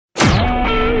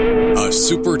A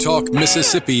Super Talk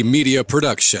Mississippi media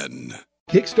production.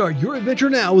 Kickstart your adventure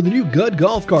now with the new Gud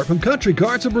Golf Cart from Country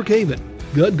Carts of Brookhaven.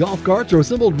 Gud Golf Carts are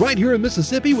assembled right here in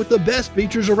Mississippi with the best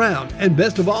features around. And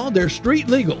best of all, they're street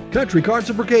legal. Country Carts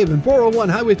of Brookhaven, 401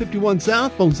 Highway 51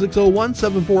 South, phone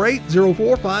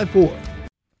 601-748-0454.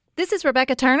 This is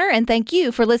Rebecca Turner, and thank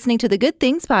you for listening to the Good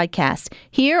Things Podcast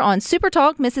here on Super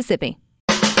Talk Mississippi.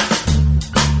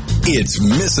 It's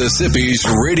Mississippi's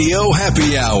Radio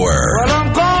Happy Hour. Well,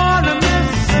 I'm going to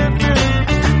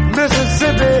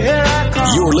Mississippi, here I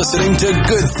come. You're listening to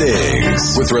Good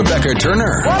Things with Rebecca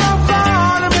Turner. Well, I'm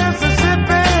going to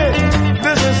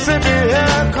Mississippi, here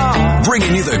I come.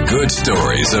 Bringing you the good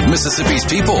stories of Mississippi's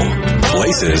people,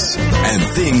 places, and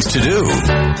things to do.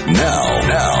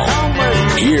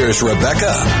 Now, here's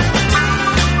Rebecca.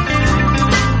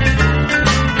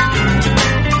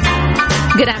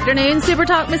 Good afternoon, Super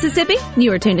Talk Mississippi.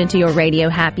 You are tuned into your Radio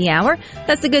Happy Hour.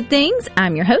 That's the Good Things.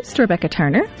 I'm your host, Rebecca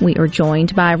Turner. We are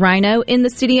joined by Rhino in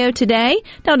the studio today.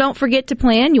 Now, don't forget to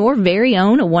plan your very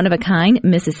own one-of-a-kind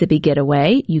Mississippi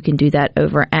getaway. You can do that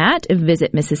over at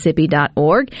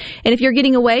visitmississippi.org. And if you're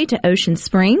getting away to Ocean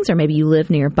Springs, or maybe you live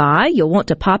nearby, you'll want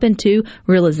to pop into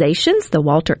Realizations, the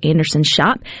Walter Anderson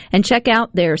shop, and check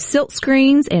out their silk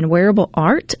screens and wearable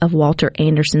art of Walter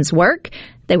Anderson's work.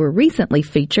 They were recently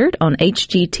featured on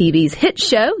HGTV's hit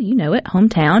show, you know it,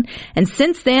 Hometown. And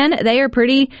since then, they are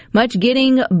pretty much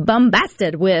getting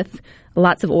bombasted with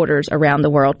lots of orders around the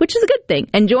world, which is a good thing.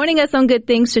 And joining us on Good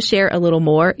Things to share a little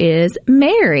more is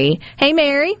Mary. Hey,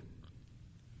 Mary.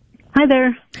 Hi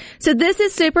there. So this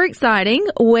is super exciting,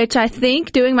 which I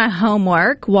think, doing my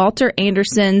homework, Walter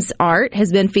Anderson's art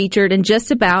has been featured in just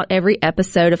about every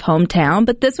episode of Hometown,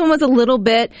 but this one was a little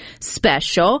bit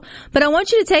special. But I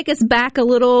want you to take us back a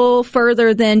little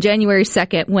further than January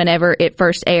 2nd, whenever it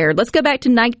first aired. Let's go back to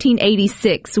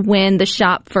 1986, when the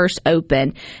shop first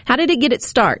opened. How did it get its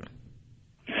start?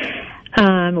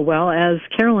 Well, as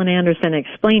Carolyn Anderson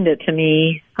explained it to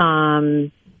me,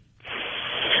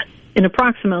 in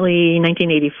approximately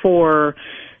 1984,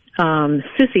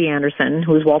 Sissy Anderson,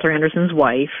 who was Walter Anderson's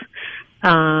wife,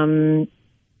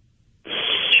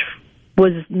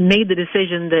 made the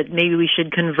decision that maybe we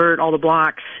should convert all the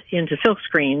blocks into silk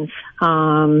screens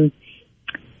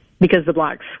because the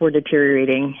blocks were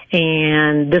deteriorating,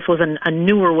 and this was a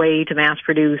newer way to mass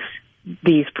produce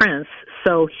these prints.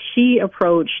 So she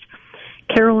approached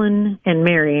Carolyn and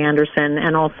Mary Anderson,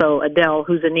 and also Adele,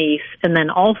 who's a niece, and then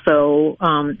also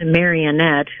Mary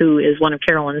Annette, who is one of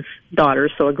Carolyn's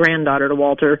daughters, so a granddaughter to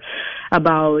Walter,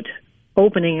 about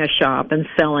opening a shop and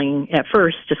selling, at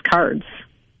first, just cards.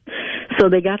 So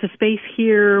they got the space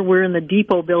here. We're in the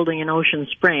Depot building in Ocean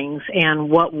Springs, and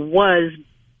what was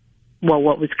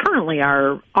currently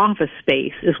our office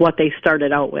space is what they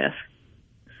started out with.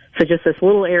 So just this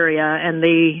little area, and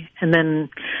then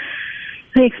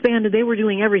they expanded. They were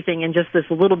doing everything in just this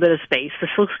little bit of space, the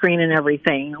silk screen and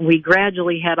everything. We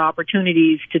gradually had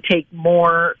opportunities to take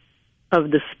more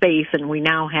of the space, and we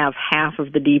now have half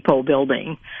of the Depot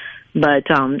building. But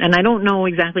and I don't know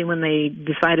exactly when they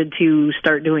decided to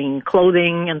start doing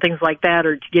clothing and things like that,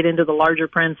 or to get into the larger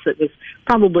prints. It was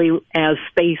probably as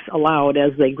space allowed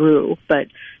as they grew. But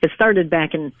it started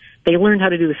back in, they learned how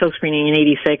to do the silk screening in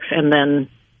 86, and then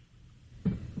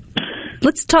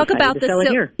let's talk about the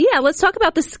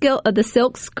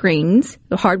silk screens,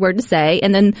 a hard word to say,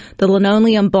 and then the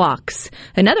linoleum blocks,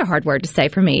 another hard word to say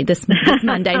for me this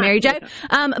Monday, Mary Jo.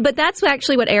 But that's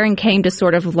actually what Aaron came to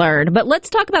sort of learn. But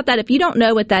let's talk about that. If you don't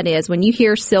know what that is, when you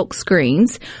hear silk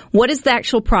screens, what is the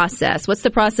actual process? What's the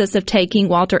process of taking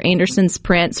Walter Anderson's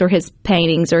prints or his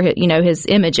paintings or his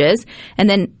images, and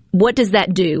then what does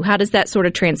that do? How does that sort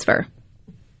of transfer?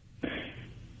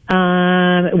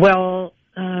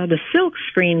 The silk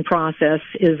screen process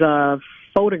is a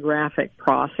photographic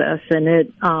process,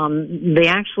 and they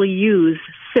actually use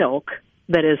silk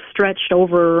that is stretched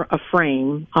over a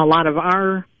frame. A lot of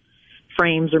our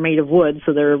frames are made of wood,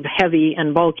 so they're heavy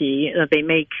and bulky. They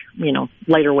make,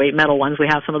 lighter weight metal ones. We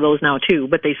have some of those now too,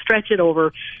 but they stretch it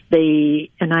over.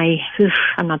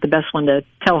 I'm not the best one to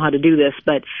tell how to do this,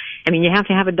 but you have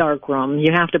to have a dark room.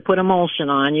 You have to put emulsion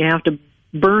on. You have to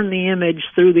burn the image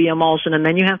through the emulsion, and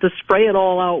then you have to spray it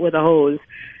all out with a hose.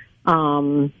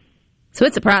 So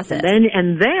it's a process.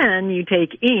 And then you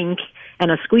take ink and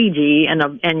a squeegee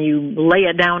and you lay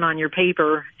it down on your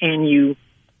paper, and you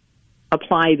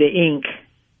apply the ink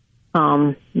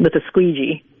with a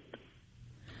squeegee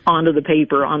onto the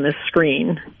paper on this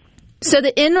screen. So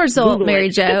the end result, Google Mary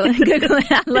it. Jo, Google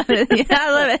it. I love it. Yeah,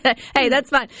 I love it. Hey,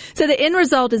 that's fine. So the end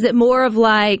result, is it more of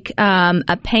like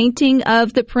a painting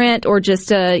of the print or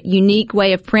just a unique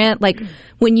way of print? Like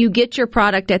when you get your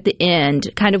product at the end,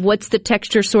 kind of what's the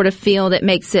texture sort of feel that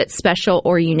makes it special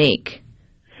or unique?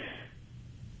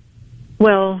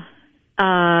 Well,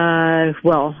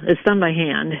 it's done by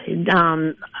hand.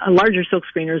 Larger silk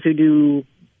screeners who do,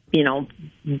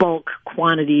 bulk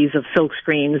quantities of silk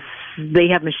screens, they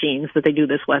have machines that they do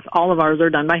this with. All of ours are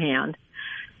done by hand.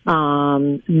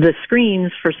 The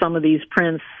screens for some of these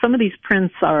prints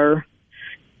are,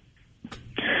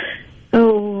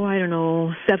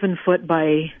 7 foot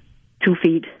by 2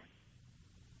 feet.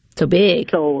 So big.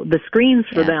 So the screens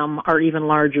for them are even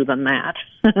larger than that.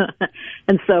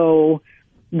 And so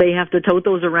they have to tote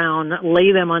those around,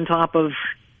 lay them on top of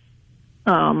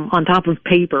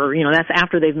paper. That's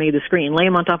after they've made the screen. Lay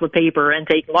them on top of paper and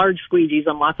take large squeegees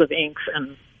and lots of inks.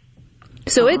 And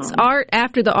so it's art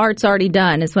after the art's already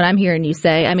done, is what I'm hearing you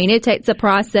say. I mean, it takes a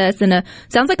process and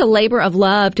sounds like a labor of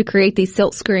love to create these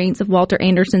silk screens of Walter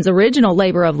Anderson's original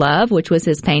labor of love, which was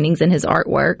his paintings and his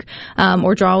artwork,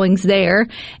 or drawings there.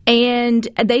 And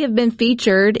they have been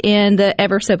featured in the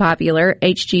ever so popular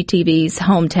HGTV's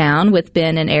Hometown with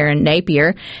Ben and Erin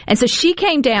Napier. And so she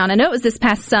came down, I know it was this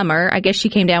past summer, I guess she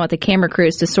came down with the camera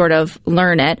crews to sort of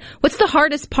learn it. What's the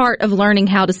hardest part of learning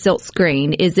how to silk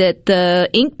screen? Is it the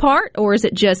ink part, or is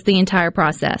it just the entire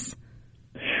process?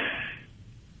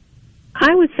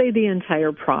 I would say the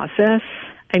entire process.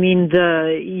 I mean,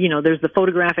 there's the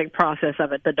photographic process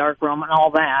of it, the darkroom and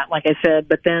all that, like I said,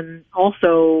 but then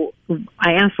also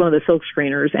I asked one of the silk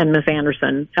screeners and Miss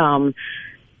Anderson,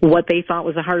 what they thought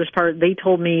was the hardest part. They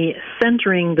told me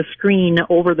centering the screen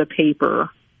over the paper,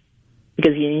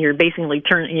 because you're basically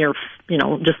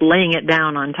just laying it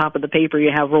down on top of the paper you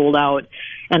have rolled out,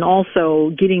 and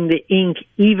also getting the ink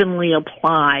evenly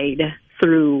applied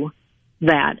through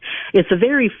that. It's a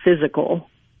very physical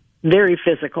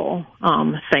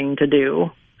thing to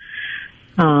do.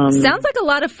 Sounds like a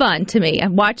lot of fun to me.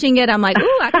 I'm watching it. I'm like,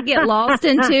 ooh, I could get lost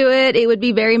into it. It would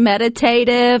be very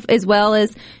meditative, as well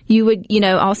as you would,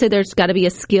 also there's got to be a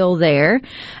skill there.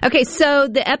 Okay, so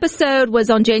the episode was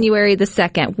on January the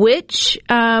 2nd. Which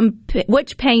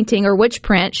painting, or which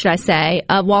print, should I say,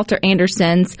 of Walter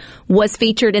Anderson's was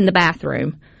featured in the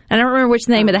bathroom? I don't remember which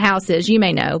the name of the house is. You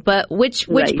may know, but which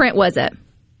print was it?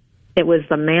 It was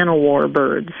the Man-O-War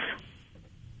birds.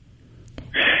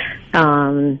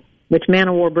 Which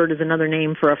man-o-war bird is another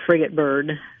name for a frigate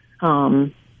bird.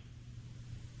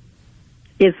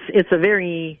 It's a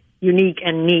very unique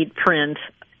and neat print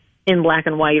in black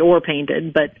and white or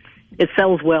painted, but it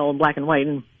sells well in black and white,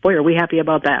 and boy, are we happy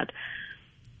about that.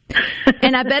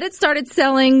 And I bet it started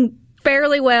selling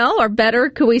fairly well, or better,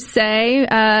 could we say,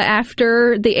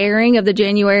 after the airing of the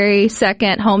January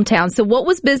 2nd Hometown. So what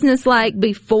was business like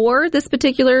before this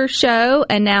particular show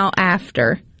and now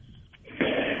after?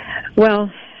 Well,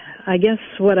 I guess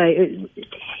we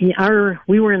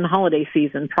were in the holiday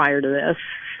season prior to this,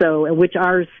 which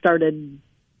ours started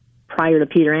prior to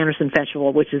Peter Anderson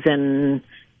Festival, which is in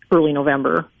early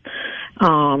November.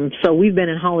 So we've been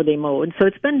in holiday mode. So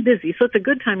it's been busy. So it's a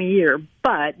good time of year.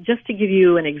 But just to give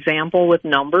you an example with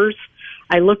numbers,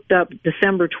 I looked up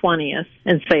December 20th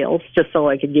in sales, just so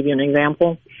I could give you an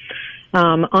example.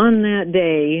 On that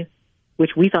day,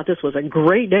 which we thought this was a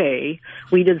great day,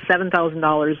 we did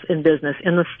 $7,000 in business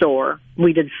in the store.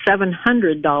 We did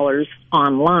 $700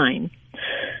 online.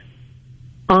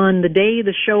 On the day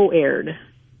the show aired,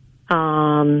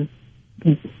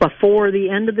 before the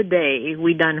end of the day,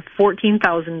 we done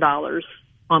 $14,000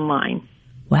 online.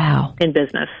 Wow. In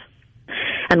business.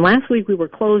 And last week we were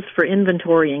closed for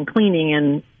inventory and cleaning,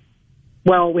 and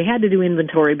we had to do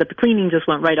inventory, but the cleaning just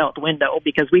went right out the window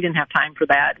because we didn't have time for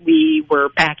that. We were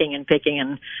packing and picking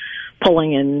and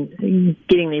pulling and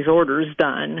getting these orders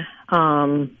done.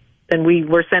 And we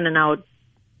were sending out,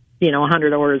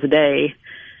 100 orders a day.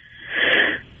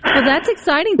 Well, that's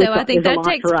exciting, though. I think that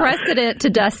takes precedent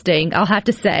to dusting, I'll have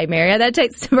to say, Mary. That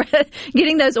takes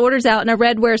getting those orders out. And I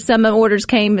read where some orders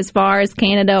came as far as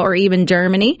Canada or even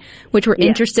Germany, which were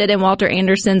interested in Walter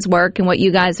Anderson's work and what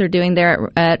you guys are doing there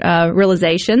at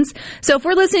Realizations. So if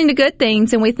we're listening to good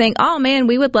things and we think, oh, man,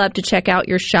 we would love to check out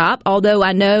your shop, although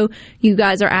I know you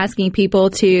guys are asking people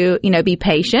to, be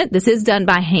patient. This is done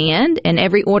by hand, and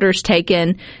every order is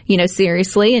taken,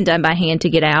 seriously and done by hand to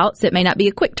get out. So it may not be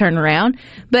a quick turnaround.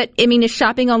 But, is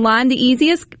shopping online the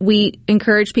easiest? We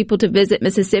encourage people to visit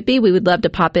Mississippi. We would love to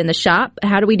pop in the shop.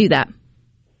 How do we do that?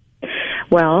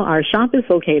 Well, our shop is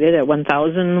located at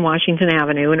 1000 Washington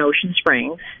Avenue in Ocean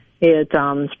Springs.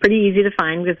 It's pretty easy to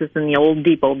find because it's in the old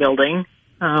depot building.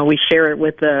 We share it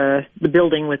with the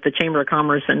building with the Chamber of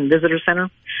Commerce and Visitor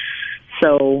Center.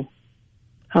 So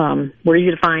we're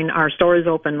easy to find. Our store is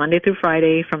open Monday through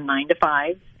Friday from 9 to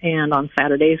 5, and on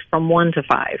Saturdays from 1 to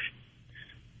 5.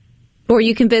 Or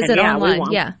you can visit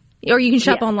online. Yeah. Or you can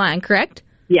shop online, correct?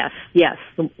 Yes.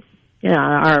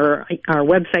 Our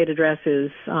website address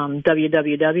is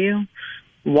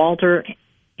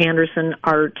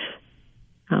www.walterandersonart.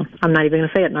 I'm not even going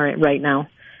to say it right now.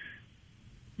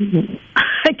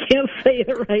 I can't say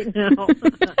it right now.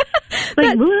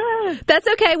 That's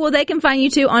okay. Well, they can find you,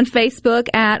 too, on Facebook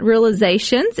at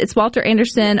Realizations. It's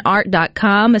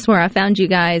WalterAndersonArt.com. That's where I found you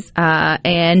guys.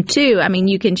 And, too, I mean,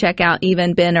 you can check out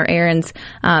even Ben or Aaron's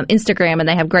Instagram, and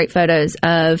they have great photos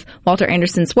of Walter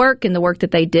Anderson's work and the work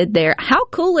that they did there. How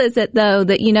cool is it, though,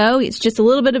 that, it's just a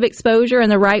little bit of exposure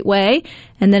in the right way,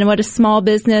 and then what a small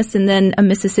business and then a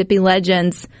Mississippi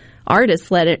Legends art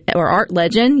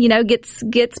legend,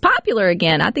 gets popular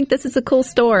again. I think this is a cool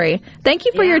story. Thank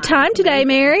you for your time today,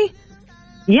 Mary.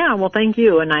 Yeah, well, thank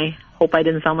you, and I hope I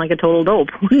didn't sound like a total dope.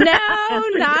 No,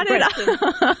 not at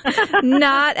all.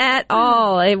 Not at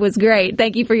all. It was great.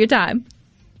 Thank you for your time.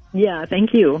 Yeah,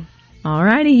 thank you. All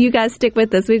righty, you guys stick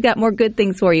with us. We've got more good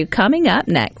things for you coming up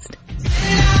next.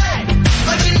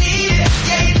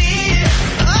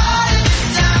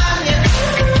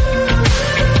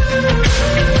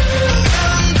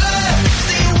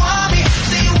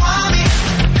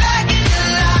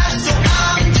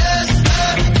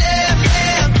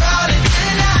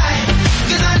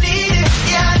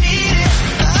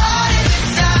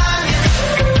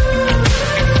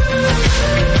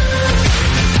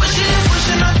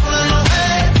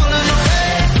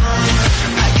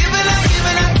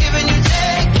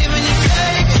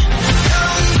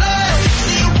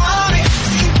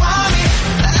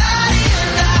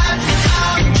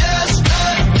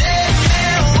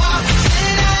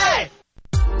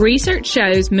 Research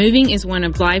shows moving is one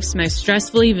of life's most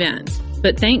stressful events,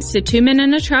 but thanks to 2 Men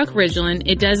and a Truck Ridgeland,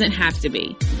 it doesn't have to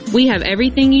be. We have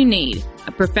everything you need.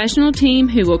 A professional team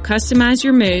who will customize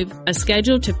your move, a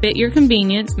schedule to fit your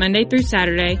convenience Monday through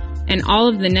Saturday, and all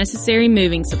of the necessary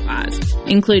moving supplies,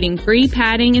 including free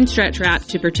padding and stretch wrap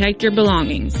to protect your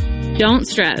belongings. Don't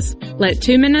stress. Let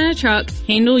 2 Men and a Truck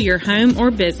handle your home or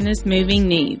business moving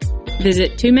needs.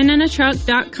 Visit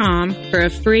 2menandatruck.com for a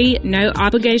free,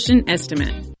 no-obligation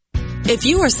estimate. If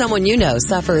you or someone you know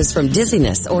suffers from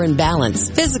dizziness or imbalance,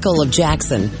 Physical of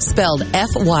Jackson, spelled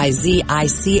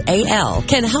F-Y-Z-I-C-A-L,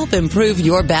 can help improve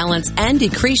your balance and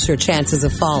decrease your chances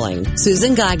of falling.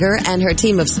 Susan Geiger and her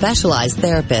team of specialized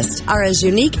therapists are as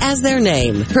unique as their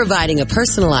name, providing a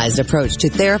personalized approach to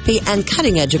therapy and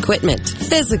cutting-edge equipment.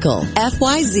 Physical,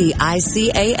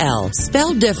 F-Y-Z-I-C-A-L,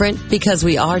 spelled different because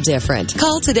we are different.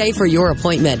 Call today for your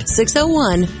appointment,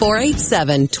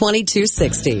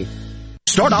 601-487-2260.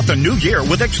 Start off the new year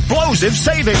with explosive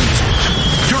savings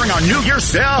during our New Year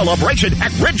celebration at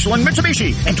Ridgeland Mitsubishi.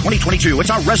 In 2022, it's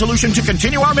our resolution to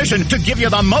continue our mission to give you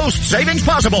the most savings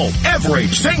possible every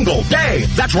single day.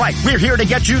 That's right. We're here to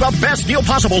get you the best deal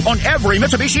possible on every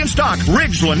Mitsubishi in stock.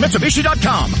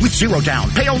 RidgelandMitsubishi.com. With zero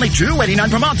down. Pay only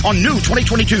 $289 per month on new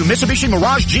 2022 Mitsubishi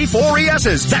Mirage G4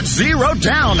 ESs. That's zero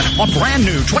down on brand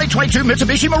new 2022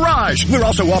 Mitsubishi Mirage. We're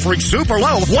also offering super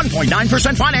low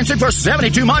 1.9% financing for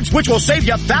 72 months, which will save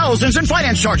you thousands in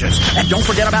finance charges. And don't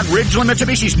forget about Ridgeland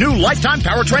Mitsubishi's new lifetime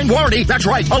powertrain warranty. That's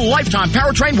right, a lifetime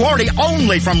powertrain warranty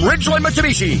only from Ridgeland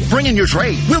Mitsubishi. Bring in your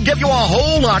trade. We'll give you a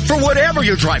whole lot for whatever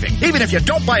you're driving, even if you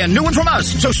don't buy a new one from us.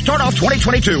 So start off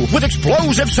 2022 with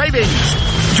explosive savings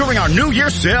during our New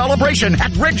Year celebration at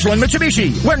Ridgeland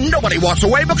Mitsubishi, where nobody walks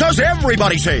away because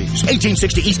everybody saves.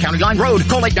 1860 East County Line Road.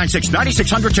 Call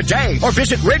 896-9600 today or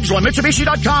visit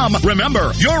RidgelandMitsubishi.com.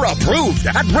 Remember, you're approved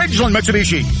at Ridgeland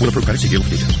Mitsubishi. Will approve credit. See deal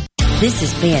for details. This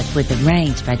is Beth with The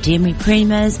Range by Jimmy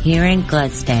Primos here in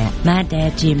Gluckstadt. My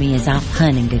dad Jimmy is off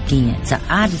hunting again, so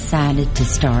I decided to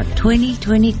start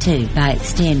 2022 by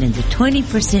extending the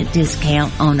 20%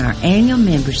 discount on our annual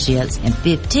memberships and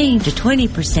 15 to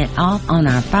 20% off on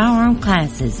our firearm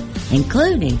classes,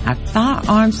 including our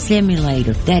firearm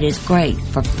simulator that is great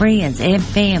for friends and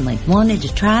family wanting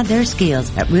to try their skills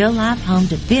at real-life home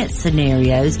defense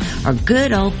scenarios or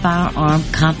good old firearm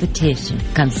competition.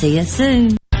 Come see us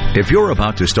soon. If you're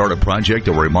about to start a project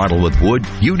or remodel with wood,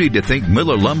 you need to think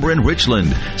Miller Lumber in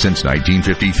Richland. Since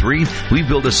 1953, we've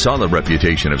built a solid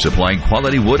reputation of supplying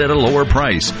quality wood at a lower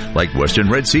price, like Western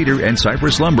Red Cedar and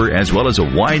Cypress Lumber, as well as a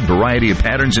wide variety of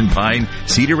patterns in pine,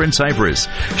 cedar, and cypress.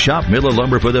 Shop Miller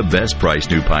Lumber for the best price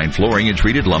new pine flooring and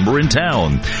treated lumber in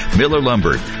town. Miller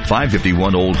Lumber,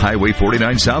 551 Old Highway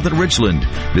 49 South at Richland.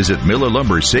 Visit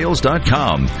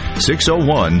MillerLumberSales.com,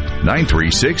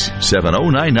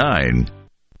 601-936-7099.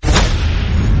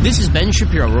 This is Ben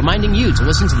Shapiro reminding you to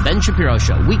listen to The Ben Shapiro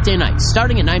Show weekday nights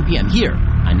starting at 9 p.m. here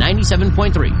on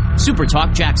 97.3 Super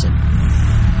Talk Jackson.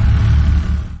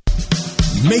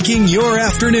 Making your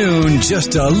afternoon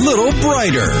just a little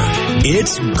brighter.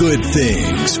 It's Good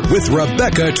Things with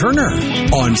Rebecca Turner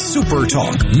on Super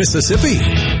Talk Mississippi.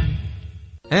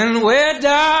 And where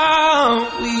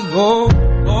down we go,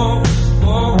 oh,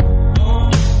 oh, oh,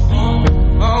 oh,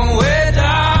 oh, where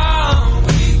down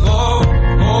we go, oh,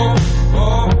 oh,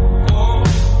 oh,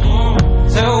 oh,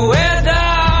 so where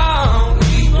down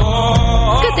we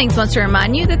go. Good Things wants to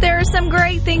remind you that there are some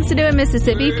great things to do in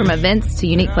Mississippi, from events to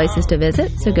unique places to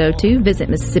visit. So go to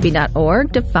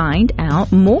visitmississippi.org to find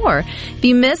out more. If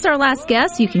you missed our last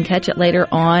guest, you can catch it later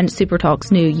on Super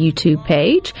Talk's new YouTube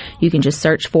page. You can just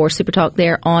search for Super Talk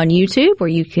there on YouTube, or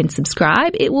you can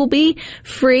subscribe. It will be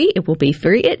free. It will be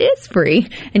free. It is free.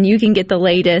 And you can get the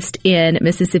latest in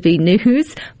Mississippi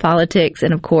news, politics,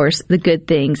 and of course, the good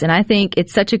things. And I think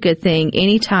it's such a good thing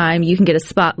anytime you can get a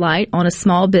spotlight on a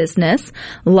small business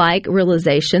like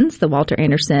Realizations, the Walter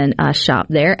Anderson shop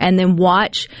there, and then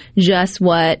watch just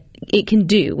what it can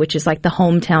do, which is like the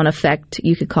hometown effect,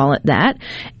 you could call it that.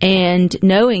 And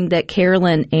knowing that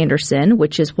Carolyn Anderson,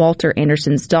 which is Walter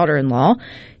Anderson's daughter-in-law,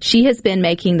 she has been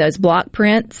making those block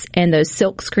prints and those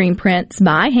silk screen prints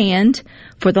by hand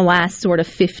for the last sort of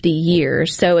 50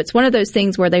 years. So it's one of those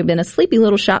things where they've been a sleepy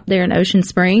little shop there in Ocean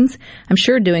Springs. I'm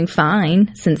sure doing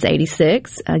fine since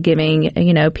 86, giving,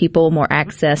 people more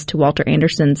access to Walter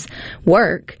Anderson's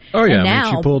work. Oh, yeah. And now,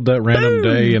 she pulled that random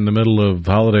day in the middle of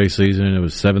holiday season. It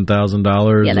was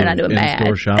 $7,000 yeah, they're not doing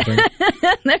in-store shopping.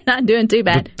 They're not doing too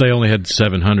bad. But they only had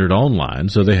 700 online,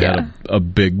 so they had a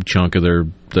big chunk of their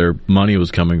money was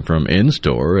coming from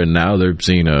in-store, and now they're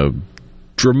seeing a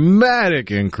dramatic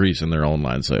increase in their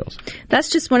online sales. That's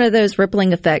just one of those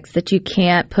rippling effects that you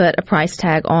can't put a price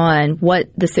tag on what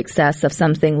the success of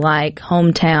something like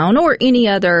Hometown or any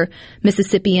other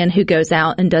Mississippian who goes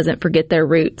out and doesn't forget their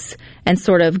roots and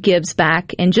sort of gives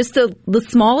back in just the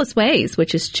smallest ways,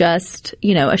 which is just,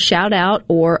 a shout out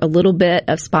or a little bit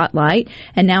of spotlight.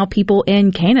 And now people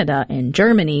in Canada and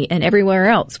Germany and everywhere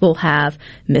else will have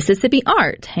Mississippi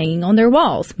art hanging on their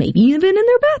walls, maybe even in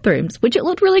their bathrooms, which it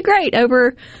looked really great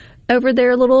over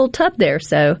their little tub there.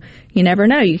 So you never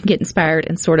know. You can get inspired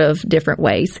in sort of different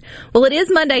ways. Well, it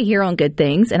is Monday here on Good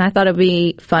Things, and I thought it would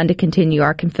be fun to continue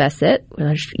our Confess It.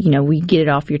 We get it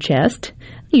off your chest.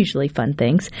 Usually fun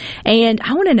things. And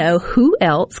I want to know, who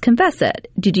else confess it?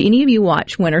 Did any of you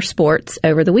watch winter sports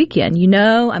over the weekend?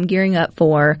 I'm gearing up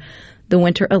for the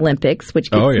Winter Olympics, which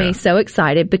gets me so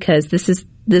excited because this is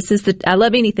I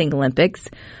love anything Olympics.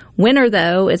 Winter,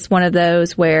 though, is one of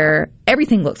those where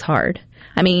everything looks hard.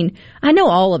 I mean, I know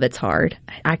all of it's hard.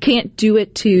 I can't do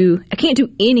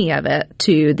any of it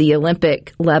to the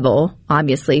Olympic level,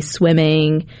 obviously,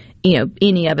 swimming,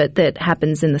 any of it that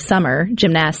happens in the summer,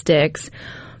 gymnastics.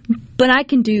 But I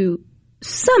can do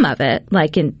some of it.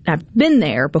 I've been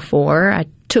there before. I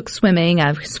took swimming.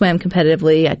 I've swam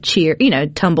competitively. I cheer,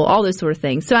 tumble, all those sort of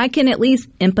things. So I can at least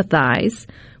empathize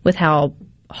with how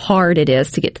hard it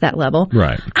is to get to that level.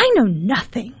 Right. I know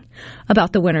nothing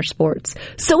about the winter sports.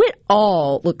 So it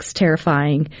all looks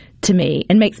terrifying to me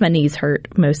and makes my knees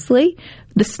hurt mostly.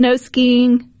 The snow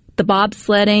skiing, the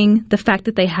bobsledding, the fact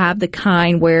that they have the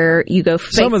kind where you go face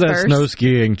first. Some of that snow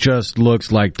skiing just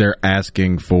looks like they're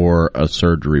asking for a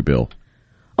surgery bill.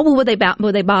 Oh, well, would they bobble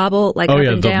up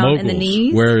and down moguls, in the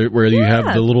knees? Where you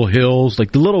have the little hills,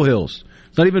 like the little hills.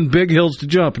 It's not even big hills to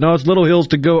jump. No, it's little hills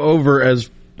to go over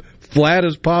as flat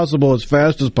as possible, as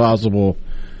fast as possible.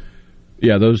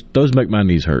 Yeah, those make my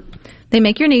knees hurt. They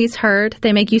make your knees hurt.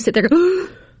 They make you sit there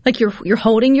like you're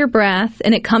holding your breath,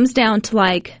 and it comes down to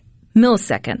like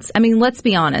milliseconds. I mean, let's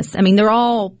be honest. I mean, they're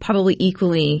all probably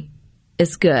equally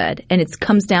as good, and it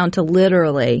comes down to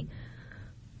literally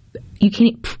you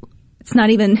can't. It's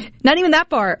not even that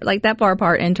far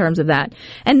apart in terms of that.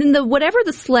 And then whatever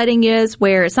the sledding is,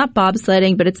 where it's not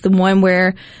bobsledding, but it's the one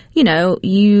where,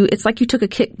 it's like you took a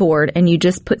kickboard and you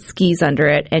just put skis under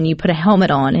it and you put a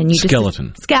helmet on and you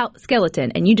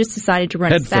skeleton and you just decided to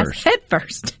run head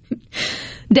first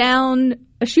down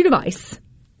a chute of ice.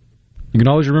 You can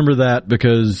always remember that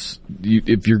because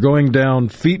if you're going down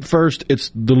feet first,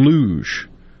 it's the luge,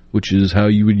 which is how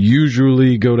you would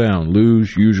usually go down.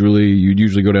 Luge, you'd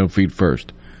usually go down feet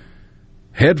first.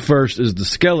 Head first is the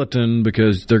skeleton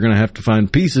because they're going to have to find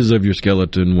pieces of your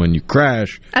skeleton when you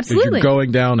crash. Absolutely. Because you're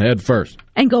going down head first.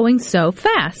 And going so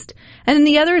fast. And then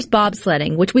the other is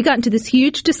bobsledding, which we got into this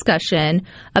huge discussion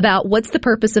about what's the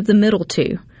purpose of the middle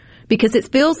two. Because it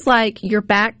feels like your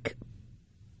back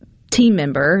team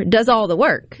member does all the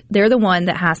work. They're the one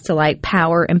that has to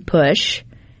power and push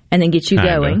and then get you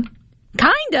going.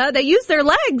 Kinda. They use their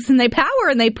legs and they power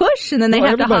and they push and then they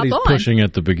have to hop on. Everybody's pushing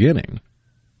at the beginning.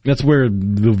 That's where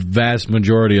the vast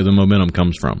majority of the momentum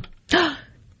comes from.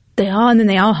 And then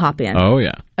they all hop in. Oh,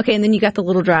 yeah. Okay, and then you got the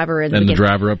little driver in the beginning. And the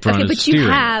driver up front is steering. But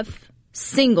you have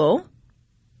single,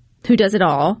 who does it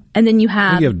all, and then you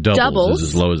have, doubles. Is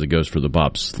as low as it goes for the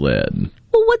bobsled.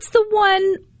 Well, what's the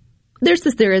one?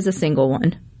 There is a single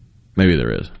one. Maybe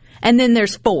there is. And then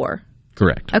there's 4.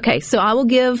 Correct. Okay, so I will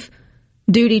give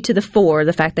duty to the 4,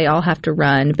 the fact they all have to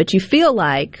run, but you feel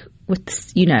like with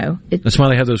this, that's why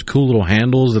they have those cool little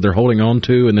handles that they're holding on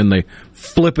to, and then they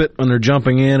flip it when they're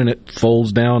jumping in, and it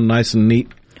folds down nice and neat.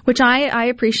 Which I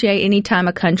appreciate any time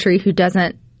a country who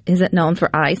isn't known for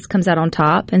ice comes out on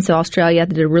top, and so Australia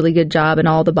did a really good job in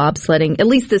all the bobsledding. At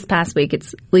least this past week,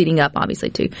 it's leading up obviously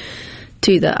to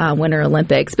the Winter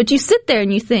Olympics. But you sit there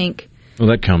and you think, well,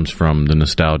 that comes from the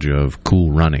nostalgia of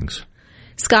cool runnings.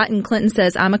 Scott in Clinton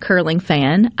says, I'm a curling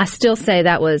fan. I still say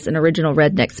that was an original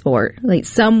redneck sport. Like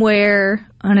somewhere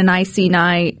on an icy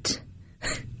night,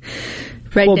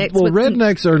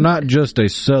 rednecks are not just a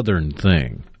southern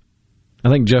thing. I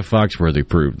think Jeff Foxworthy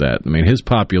proved that. I mean, his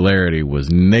popularity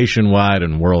was nationwide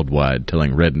and worldwide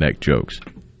telling redneck jokes.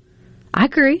 I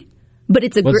agree. But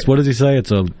it's what does he say?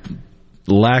 It's a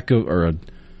lack of,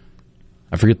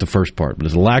 I forget the first part, but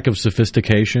it's a lack of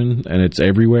sophistication, and it's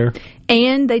everywhere.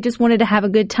 And they just wanted to have a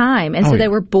good time. And so they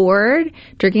were bored,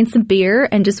 drinking some beer,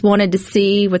 and just wanted to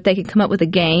see what they could come up with a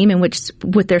game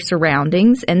with their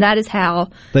surroundings. And that is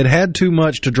how... They'd had too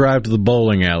much to drive to the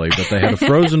bowling alley, but they had a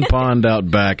frozen pond out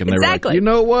back, and they were like, you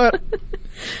know what?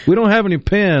 We don't have any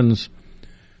pins.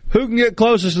 Who can get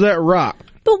closest to that rock?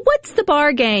 But what's the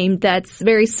bar game that's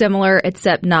very similar,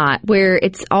 except not, where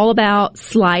it's all about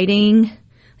sliding...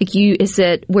 Like is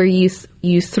it where you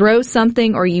throw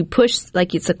something or you push,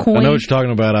 like it's a coin? I know what you're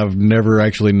talking about. I've never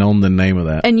actually known the name of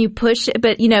that. And you push it,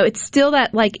 but it's still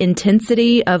that like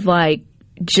intensity of like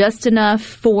just enough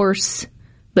force,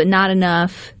 but not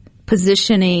enough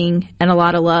positioning and a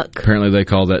lot of luck. Apparently they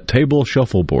call that table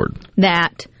shuffleboard.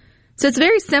 So it's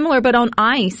very similar, but on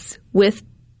ice with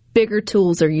bigger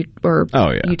tools or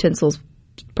utensils.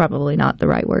 Probably not the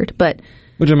right word, but.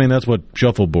 Which, I mean, that's what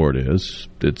shuffleboard is.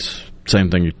 It's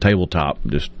same thing, tabletop,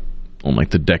 just on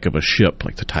like the deck of a ship,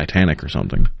 like the Titanic or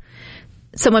something.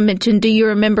 Someone mentioned, do you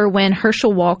remember when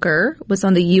Herschel Walker was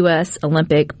on the U.S.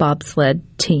 Olympic bobsled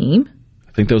team?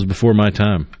 I think that was before my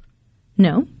time.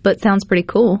 No, but sounds pretty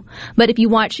cool. But if you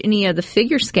watch any of the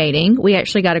figure skating, we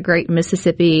actually got a great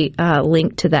Mississippi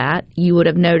link to that. You would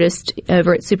have noticed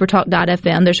over at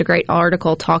supertalk.fm, there's a great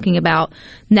article talking about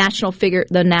the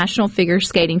National Figure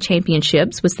Skating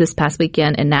Championships was this past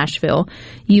weekend in Nashville.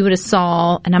 You would have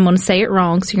saw, and I'm going to say it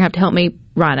wrong, so you're going to have to help me,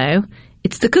 Rhino.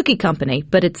 It's the Cookie Company,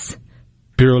 but it's...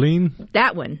 Pyroline?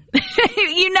 That one.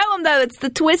 You know them, though. It's the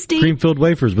twisty... Cream-filled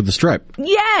wafers with the stripe.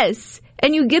 Yes!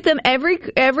 And you get them every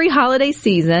holiday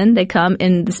season. They come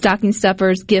in the stocking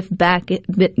stuffers, gift baskets,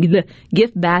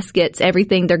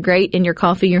 everything. They're great in your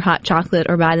coffee, your hot chocolate,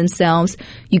 or by themselves.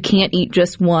 You can't eat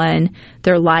just one.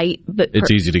 They're light, but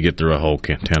it's easy to get through a whole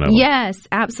can of them. Yes,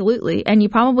 absolutely. And you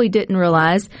probably didn't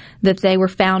realize that they were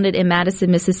founded in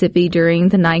Madison, Mississippi during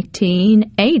the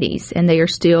 1980s, and they are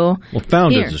still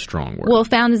founded is a strong word. Well,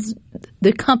 founded is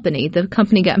the company. The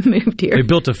company got moved here. They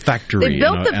built a factory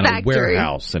and a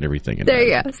warehouse and everything in there.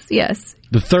 Yes.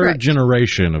 The third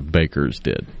generation of bakers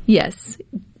did. Yes,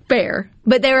 fair.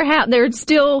 But they're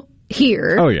still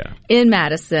here in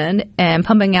Madison and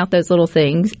pumping out those little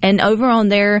things. And over on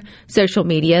their social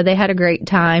media, they had a great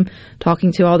time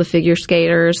talking to all the figure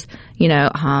skaters,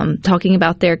 talking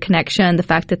about their connection, the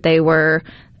fact that they were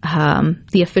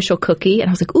the official cookie. And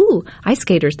I was like, ooh, ice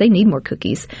skaters, they need more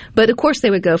cookies. But of course they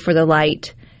would go for the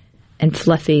light and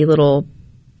fluffy little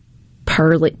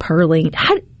Pyroline.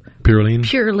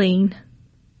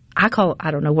 I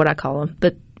don't know what I call them,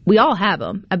 but we all have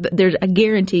them. I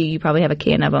guarantee you probably have a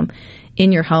can of them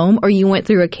in your home, or you went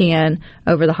through a can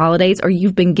over the holidays, or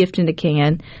you've been gifted a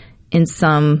can in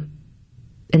some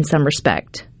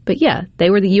respect. But yeah, they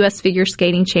were the U.S. Figure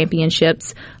Skating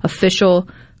Championships official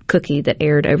cookie that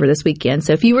aired over this weekend.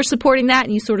 So if you were supporting that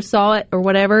and you sort of saw it or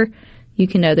whatever, you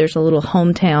can know there's a little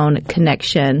hometown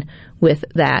connection with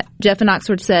that. Jeff in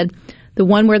Oxford said, the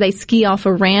one where they ski off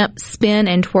a ramp, spin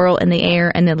and twirl in the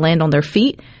air, and then land on their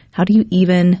feet. How do you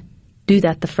even do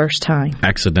that the first time?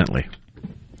 Accidentally.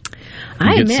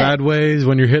 You get sideways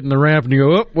when you're hitting the ramp, and you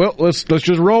go, let's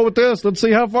just roll with this. Let's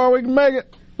see how far we can make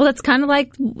it. Well, that's kind of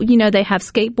like, they have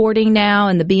skateboarding now,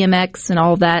 and the BMX and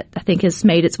all of that, I think, has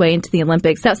made its way into the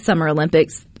Olympics. That's Summer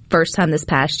Olympics, first time this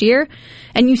past year.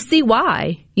 And you see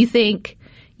why. You think,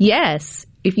 yes,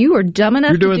 if you are dumb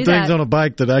enough You're to doing do things that, on a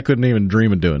bike that I couldn't even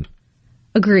dream of doing.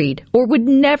 Agreed. Or would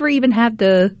never even have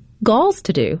the galls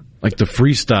to do. Like the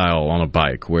freestyle on a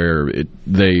bike where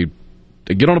they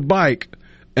get on a bike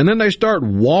and then they start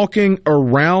walking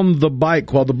around the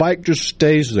bike while the bike just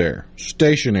stays there,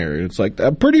 stationary. It's like,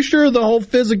 I'm pretty sure the whole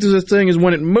physics of this thing is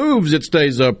when it moves, it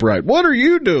stays upright. What are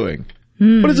you doing?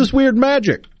 What is this weird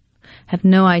magic? Have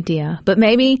no idea. But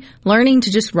maybe learning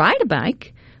to just ride a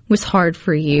bike was hard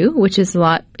for you, which is a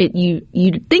lot.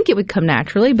 You'd think it would come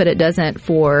naturally, but it doesn't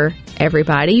for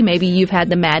everybody. Maybe you've had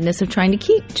the madness of trying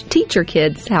to teach your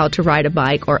kids how to ride a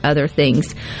bike or other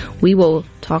things. We will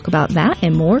talk about that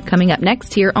and more coming up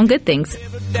next here on Good Things.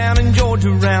 Down in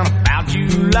Georgia round about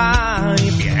July.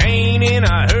 If you ain't in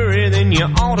a hurry, then you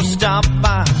ought to stop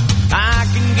by. I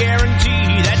can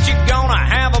guarantee that you're gonna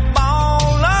have a ball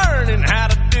learning how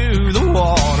to do the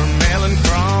watermelon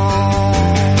crawl.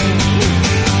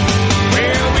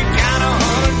 Well, we got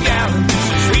 100 gallons of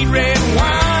sweet red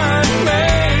wine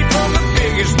made from the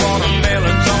biggest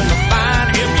watermelons on the vine.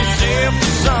 Help yourself to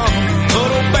some,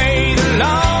 but obey the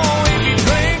law. If you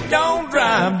drink, don't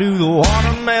drive, do the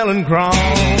watermelon crawl.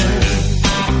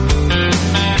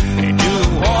 Hey, do the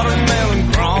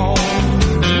watermelon crawl.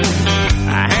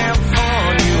 Have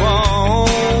fun, you all.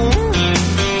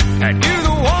 Hey, do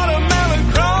the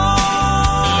watermelon crawl.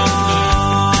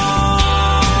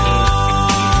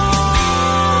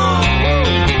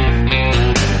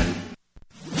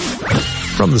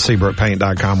 From the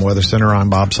SeabrookPaint.com Weather Center,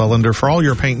 I'm Bob Sullender. For all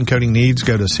your paint and coating needs,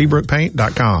 go to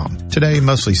SeabrookPaint.com. Today,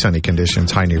 mostly sunny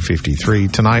conditions, high near 53.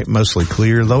 Tonight, mostly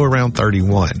clear, low around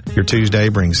 31. Your Tuesday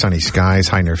brings sunny skies,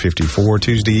 high near 54.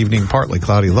 Tuesday evening, partly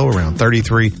cloudy, low around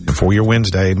 33. And for your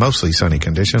Wednesday, mostly sunny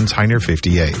conditions, high near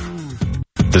 58.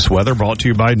 This weather brought to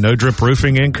you by No Drip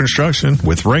Roofing and Construction.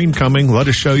 With rain coming, let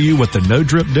us show you what the No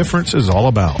Drip difference is all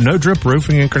about. No Drip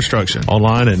Roofing and Construction.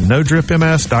 Online at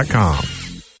NoDripMS.com.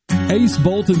 Ace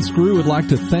Bolt and Screw would like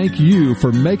to thank you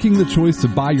for making the choice to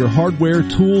buy your hardware,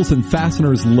 tools, and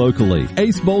fasteners locally.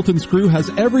 Ace Bolt and Screw has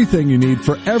everything you need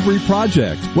for every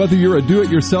project. Whether you're a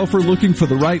do-it-yourselfer looking for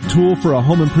the right tool for a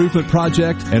home improvement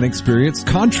project, an experienced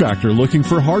contractor looking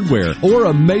for hardware, or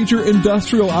a major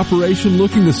industrial operation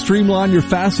looking to streamline your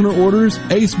fastener orders,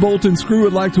 Ace Bolt and Screw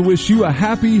would like to wish you a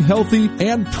happy, healthy,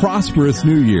 and prosperous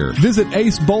new year. Visit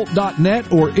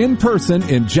acebolt.net or in person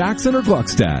in Jackson or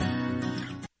Gluckstadt.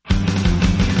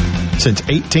 Since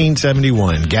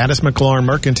 1871, Gaddis McLaurin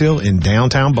Mercantile in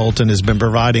downtown Bolton has been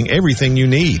providing everything you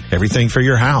need. Everything for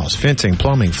your house, fencing,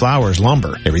 plumbing, flowers,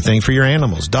 lumber. Everything for your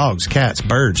animals, dogs, cats,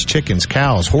 birds, chickens,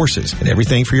 cows, horses, and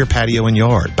everything for your patio and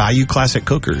yard. Bayou Classic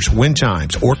cookers, wind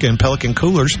chimes, Orca and Pelican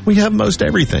coolers. We have most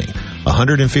everything.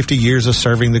 150 years of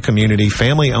serving the community,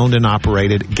 family owned and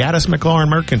operated. Gaddis McLaurin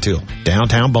Mercantile,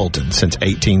 downtown Bolton since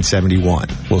 1871.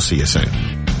 We'll see you soon.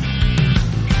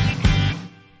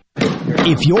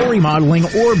 If you're remodeling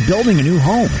or building a new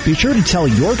home, be sure to tell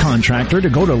your contractor to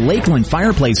go to Lakeland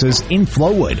Fireplaces in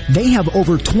Flowood. They have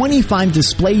over 25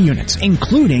 display units,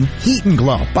 including Heat and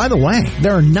Glow. By the way,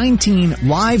 there are 19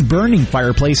 live burning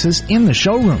fireplaces in the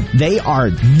showroom. They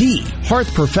are the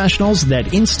hearth professionals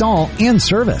that install and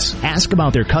service. Ask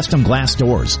about their custom glass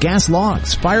doors, gas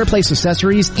logs, fireplace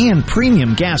accessories, and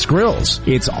premium gas grills.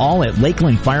 It's all at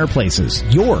Lakeland Fireplaces,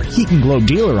 your Heat and Glow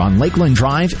dealer on Lakeland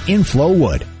Drive in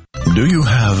Flowood. Do you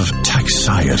have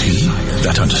taxiety?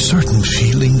 That uncertain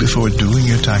feeling before doing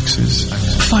your taxes?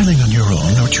 Filing on your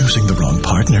own or choosing the wrong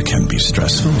partner can be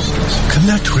stressful.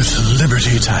 Connect with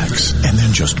Liberty Tax and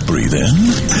then just breathe in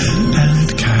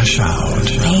and cash out.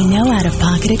 Pay no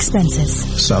out-of-pocket expenses.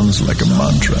 Sounds like a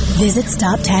mantra. Visit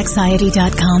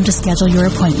StopTaxiety.com to schedule your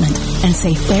appointment and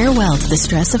say farewell to the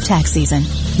stress of tax season.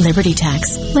 Liberty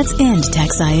Tax. Let's end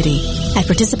taxiety. At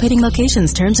participating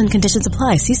locations, terms and conditions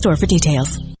apply. See store for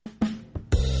details.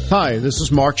 Hi, this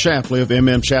is Mark Shapley of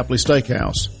M.M. Shapley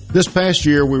Steakhouse. This past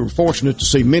year, we were fortunate to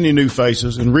see many new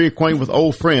faces and reacquaint with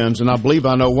old friends, and I believe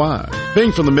I know why.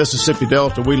 Being from the Mississippi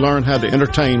Delta, we learned how to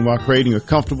entertain while creating a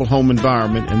comfortable home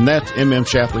environment, and that's M.M.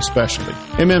 Shapley's specialty.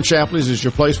 M.M. Shapley's is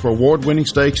your place for award-winning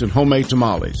steaks and homemade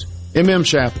tamales. M.M.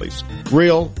 Shapley's.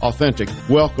 Real, authentic,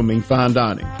 welcoming fine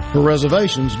dining. For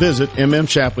reservations, visit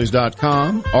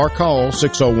mmshapleys.com or call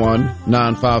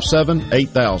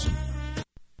 601-957-8000.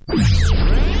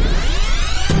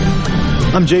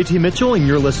 I'm JT Mitchell, and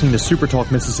you're listening to Super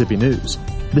Talk Mississippi News.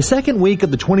 The second week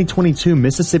of the 2022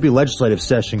 Mississippi legislative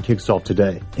session kicks off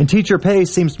today, and teacher pay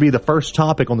seems to be the first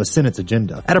topic on the Senate's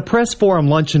agenda. At a press forum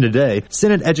luncheon today,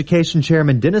 Senate Education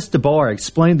Chairman Dennis DeBar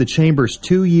explained the chamber's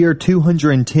two-year,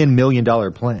 $210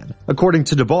 million plan. According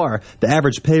to DeBar, the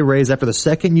average pay raise after the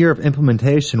second year of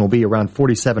implementation will be around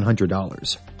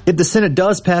 $4,700. If the Senate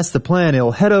does pass the plan,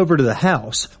 it'll head over to the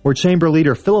House, where Chamber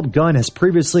Leader Philip Gunn has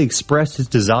previously expressed his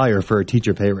desire for a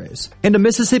teacher pay raise. And a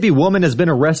Mississippi woman has been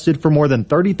arrested for more than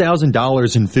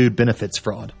 $30,000 in food benefits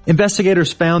fraud.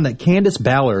 Investigators found that Candace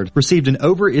Ballard received an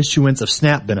overissuance of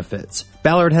SNAP benefits.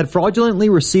 Ballard had fraudulently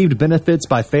received benefits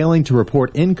by failing to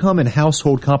report income and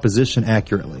household composition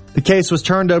accurately. The case was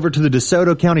turned over to the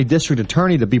DeSoto County District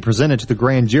Attorney to be presented to the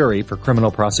grand jury for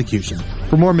criminal prosecution.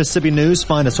 For more Mississippi news,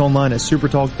 find us online at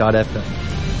supertalk.fm.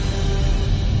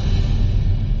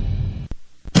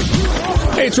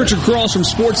 Hey, it's Richard Cross from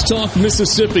Sports Talk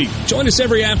Mississippi. Join us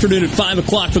every afternoon at 5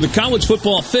 o'clock for the College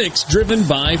Football Fix driven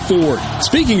by Ford.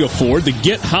 Speaking of Ford, the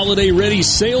Get Holiday Ready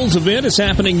sales event is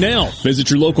happening now. Visit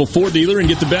your local Ford dealer and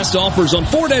get the best offers on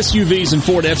Ford SUVs and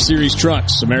Ford F-Series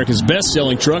trucks. America's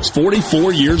best-selling trucks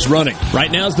 44 years running.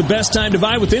 Right now is the best time to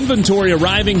buy with inventory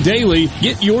arriving daily.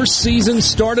 Get your season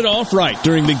started off right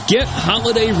during the Get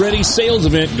Holiday Ready sales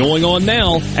event going on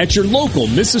now at your local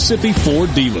Mississippi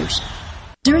Ford dealers.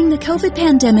 During the COVID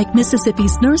pandemic,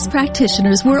 Mississippi's nurse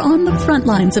practitioners were on the front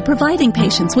lines of providing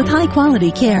patients with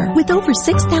high-quality care. With over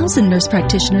 6,000 nurse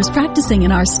practitioners practicing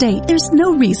in our state, there's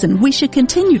no reason we should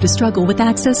continue to struggle with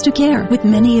access to care, with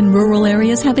many in rural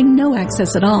areas having no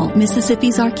access at all.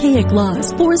 Mississippi's archaic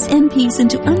laws force NPs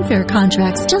into unfair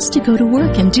contracts just to go to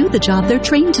work and do the job they're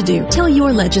trained to do. Tell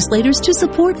your legislators to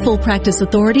support full practice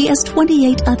authority as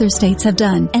 28 other states have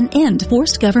done, and end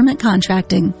forced government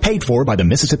contracting. Paid for by the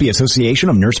Mississippi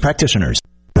Association of Nurse Practitioners.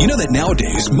 You know that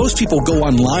nowadays, most people go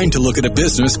online to look at a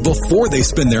business before they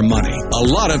spend their money. A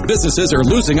lot of businesses are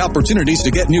losing opportunities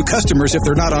to get new customers if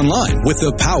they're not online. With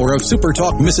the power of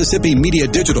SuperTalk Mississippi Media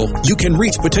Digital, you can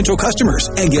reach potential customers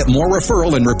and get more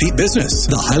referral and repeat business.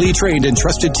 The highly trained and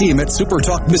trusted team at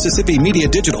SuperTalk Mississippi Media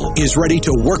Digital is ready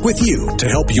to work with you to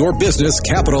help your business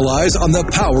capitalize on the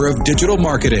power of digital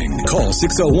marketing. Call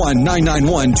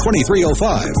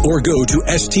 601-991-2305 or go to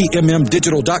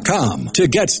stmmdigital.com to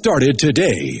get started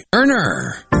today.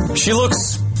 Turner. She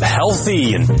looks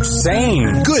healthy and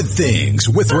sane. Good Things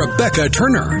with Rebecca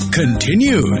Turner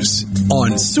continues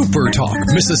on Super Talk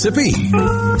Mississippi. Did you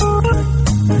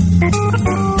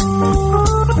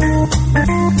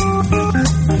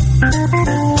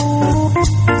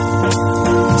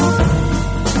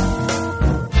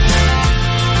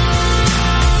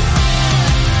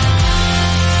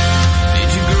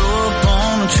grow up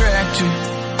on a tractor?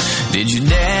 Did your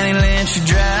daddy let you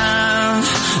drive?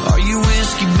 Are you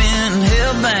whiskey bent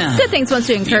hellbound? Good Things wants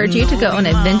to encourage you to go on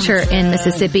an adventure in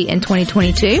Mississippi in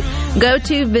 2022. Go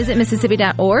to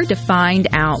visitmississippi.org to find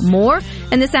out more.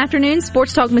 And this afternoon,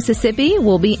 Sports Talk Mississippi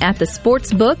will be at the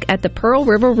Sports Book at the Pearl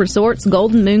River Resort's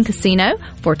Golden Moon Casino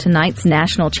for tonight's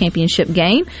national championship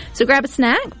game. So grab a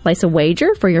snack, place a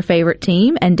wager for your favorite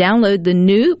team, and download the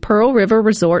new Pearl River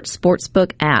Resort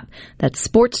Sportsbook app. That's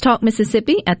Sports Talk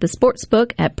Mississippi at the Sports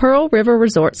Book at Pearl River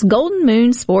Resort's Golden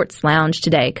Moon Sports Lounge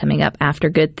today, coming up after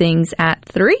Good Things at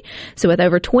 3. So with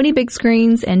over 20 big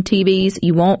screens and TVs,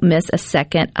 you won't miss a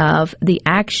second of the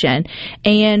action.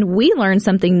 And we learned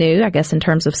something new, I guess, in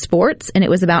terms of sports, and it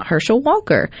was about Herschel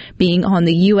Walker being on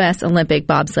the U.S. Olympic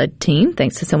bobsled team,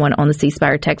 thanks to someone on the C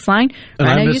Spire text line. And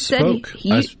I know I you said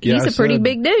he's a pretty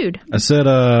big dude. I said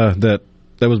that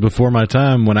was before my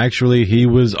time, when actually he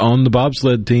was on the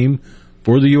bobsled team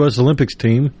for the U.S. Olympics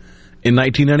team in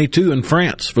 1992 in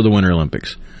France for the Winter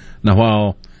Olympics. Now,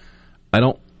 while I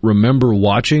don't remember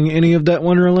watching any of that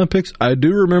Winter Olympics, I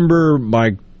do remember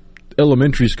my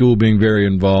elementary school being very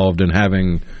involved in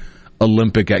having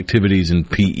Olympic activities in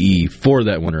PE for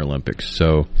that Winter Olympics.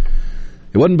 So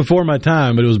it wasn't before my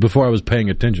time, but it was before I was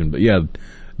paying attention. But yeah,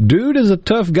 dude is a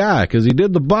tough guy because he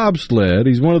did the bobsled.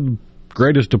 He's one of the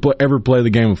greatest to ever play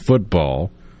the game of football.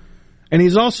 And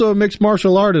he's also a mixed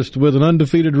martial artist with an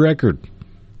undefeated record.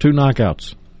 2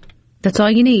 knockouts. That's all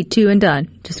you need, 2 and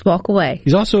done. Just walk away.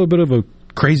 He's also a bit of a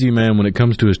crazy man when it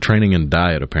comes to his training and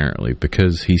diet, apparently,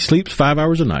 because he sleeps 5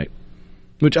 hours a night,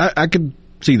 which I could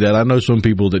see that. I know some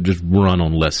people that just run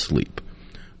on less sleep.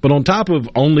 But on top of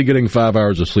only getting 5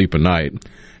 hours of sleep a night,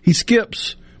 he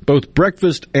skips both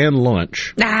breakfast and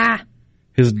lunch.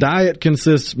 His diet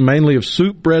consists mainly of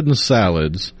soup, bread, and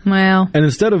salads. Well. And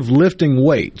instead of lifting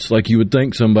weights like you would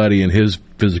think somebody in his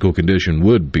physical condition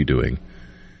would be doing,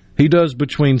 he does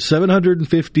between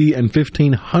 750 and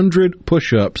 1,500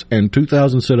 push-ups and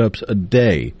 2,000 sit-ups a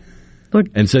day,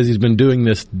 and says he's been doing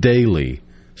this daily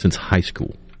since high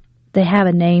school. They have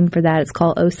a name for that. It's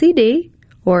called OCD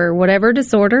or whatever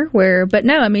disorder. But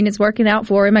no, I mean, it's working out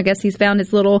for him. I guess he's found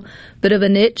his little bit of a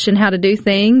niche in how to do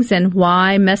things, and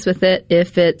why mess with it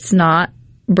if it's not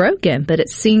broken. But it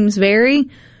seems very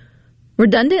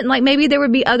redundant. Like maybe there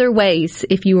would be other ways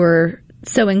if you were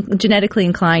genetically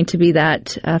inclined to be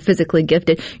that physically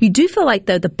gifted. You do feel like,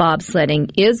 though, the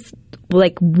bobsledding is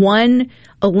like one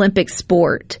Olympic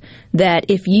sport that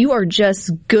if you are just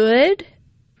good,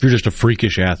 if you're just a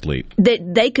freakish athlete,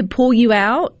 that they could pull you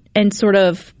out and sort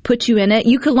of put you in it.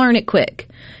 You could learn it quick.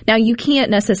 Now, you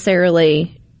can't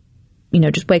necessarily,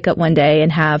 just wake up one day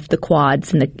and have the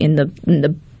quads and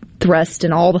the thrust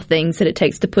and all the things that it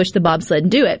takes to push the bobsled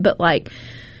and do it. But like,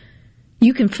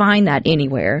 you can find that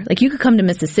anywhere. Like, you could come to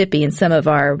Mississippi in some of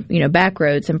our, back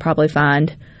roads and probably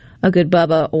find a good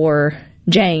Bubba or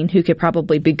Jane who could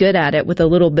probably be good at it with a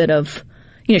little bit of,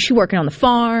 she working on the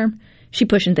farm, she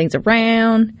pushing things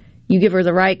around. You give her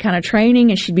the right kind of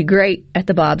training and she'd be great at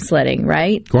the bobsledding,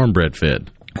 right? Cornbread fed,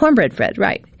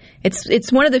 right.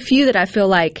 It's one of the few that I feel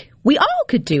like we all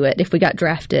could do it if we got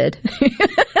drafted.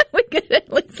 We could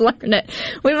at least learn it.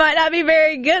 We might not be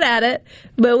very good at it,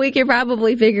 but we could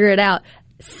probably figure it out.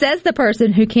 Says the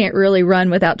person who can't really run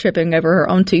without tripping over her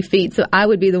own 2 feet. So I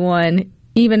would be the one,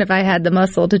 even if I had the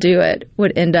muscle to do it,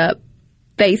 would end up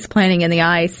face planting in the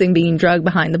ice and being drugged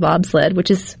behind the bobsled,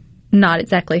 which is not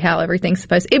exactly how everything's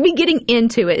supposed to. It'd be getting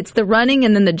into it. It's the running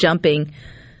and then the jumping,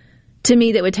 to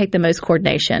me, that would take the most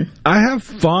coordination. I have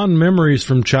fond memories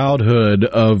from childhood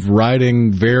of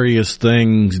riding various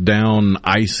things down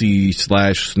icy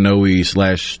 / snowy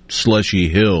 / slushy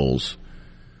hills.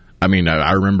 I mean,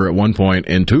 I remember at one point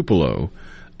in Tupelo,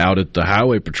 out at the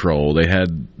highway patrol, they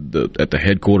had at the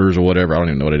headquarters or whatever, I don't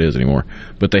even know what it is anymore,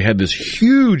 but they had this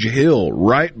huge hill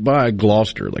right by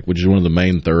Gloucester, which is one of the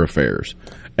main thoroughfares.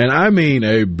 And I mean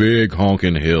a big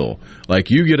honking hill.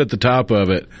 Like, you get at the top of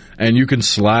it and you can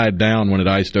slide down when it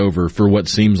iced over for what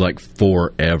seems like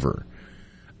forever.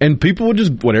 And people would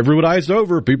just, whatever would ice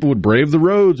over, people would brave the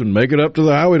roads and make it up to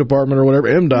the highway department or whatever,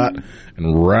 MDOT,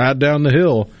 and ride down the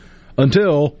hill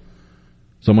until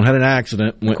someone had an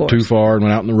accident, went too far and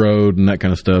went out in the road and that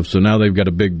kind of stuff. So now they've got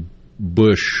a big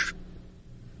bush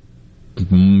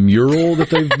mural that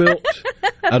they've built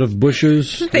out of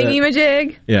bushes.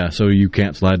 Thingy-majig. Yeah, so you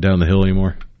can't slide down the hill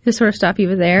anymore. Just sort of stop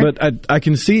you there. But I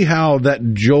can see how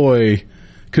that joy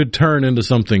could turn into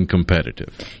something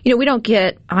competitive. We don't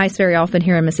get ice very often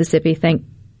here in Mississippi, thank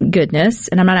goodness,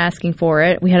 and I'm not asking for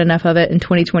it. We had enough of it in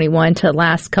 2021 to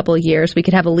last couple of years. We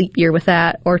could have a leap year with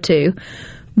that or two.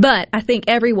 But I think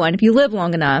everyone, if you live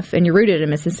long enough and you're rooted in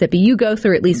Mississippi, you go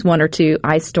through at least 1 or 2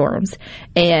 ice storms.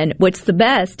 And what's the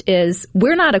best is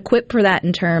we're not equipped for that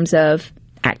in terms of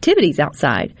activities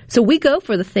outside. So we go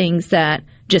for the things that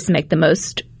just make the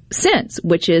most sense,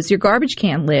 which is your garbage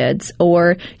can lids,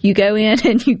 or you go in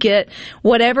and you get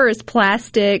whatever is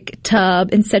plastic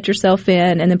tub and set yourself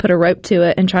in and then put a rope to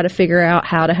it and try to figure out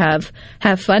how to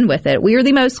have fun with it. We are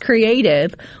the most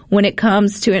creative when it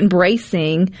comes to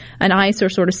embracing an ice or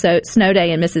sort of snow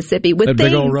day in Mississippi. With that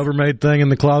big old Rubbermaid thing in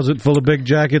the closet full of big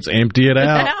jackets, empty it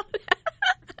out.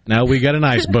 Now we got an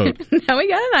ice boat.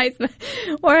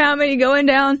 Or how many going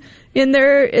down in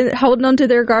there, holding onto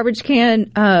their garbage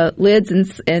can lids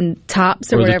and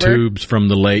tops or whatever. Or the tubes from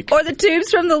the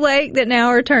lake. That now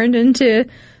are turned into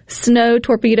snow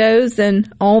torpedoes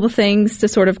and all the things to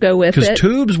sort of go with it. Because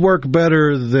tubes work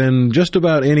better than just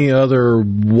about any other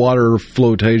water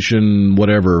flotation,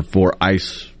 whatever, for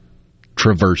ice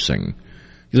traversing.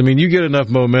 Because, I mean, you get enough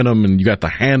momentum and you got the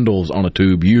handles on a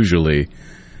tube usually,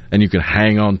 and you can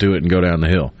hang on to it and go down the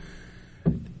hill.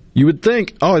 You would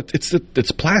think,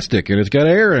 it's plastic and it's got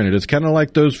air in it. It's kind of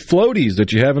like those floaties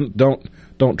that you haven't.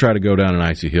 Don't try to go down an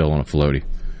icy hill on a floaty.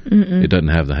 Mm-mm. It doesn't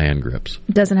have the hand grips.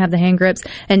 It doesn't have the hand grips.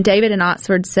 And David in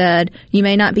Oxford said you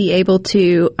may not be able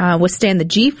to withstand the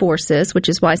G-forces, which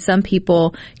is why some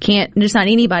people can't. Just not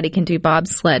anybody can do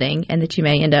bobsledding, and that you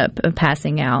may end up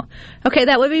passing out. Okay,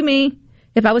 that would be me.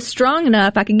 If I was strong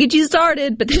enough, I could get you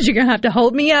started, but then you're going to have to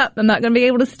hold me up. I'm not going to be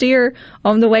able to steer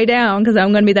on the way down because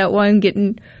I'm going to be that one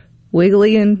getting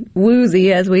wiggly and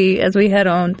woozy as we head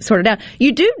on sort of down.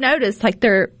 You do notice, like,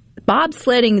 their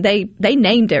bobsledding, they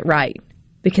named it right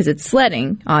because it's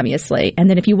sledding, obviously. And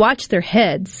then if you watch their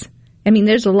heads, I mean,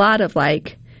 there's a lot of,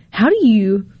 like, how do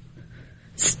you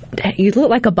look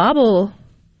like a bobble,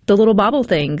 the little bobble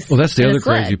things. Well, that's the other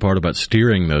crazy part about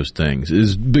steering those things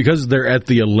is because they're at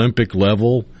the Olympic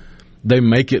level, they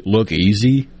make it look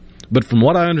easy. But from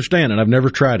what I understand, and I've never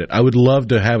tried it, I would love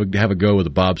to have a go with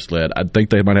a bobsled. I think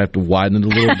they might have to widen it a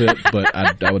little bit, but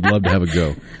I would love to have a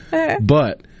go.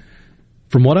 But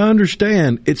from what I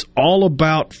understand, it's all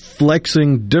about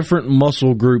flexing different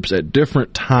muscle groups at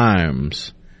different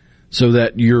times so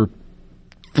that you're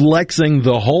flexing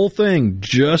the whole thing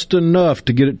just enough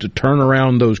to get it to turn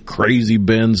around those crazy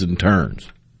bends and turns,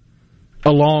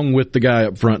 along with the guy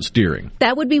up front steering.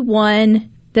 That would be one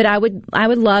that I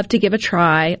would love to give a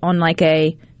try on like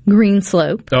a green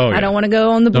slope. Oh, yeah. I don't want to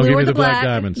go on the blue or the black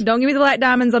diamonds. Don't give me the black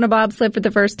diamonds on a bobsled for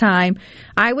the first time.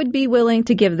 I would be willing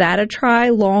to give that a try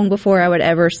long before I would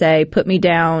ever say, put me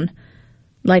down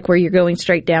like where you're going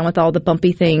straight down with all the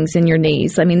bumpy things in your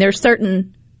knees. I mean, there's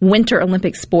certain Winter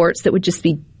Olympic sports that would just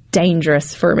be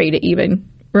dangerous for me to even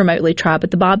remotely try. But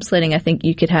the bobsledding, I think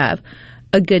you could have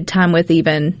a good time with,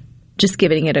 even just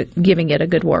giving it a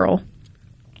good whirl.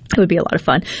 It would be a lot of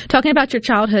fun. Talking about your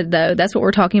childhood, though, that's what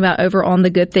we're talking about over on the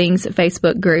Good Things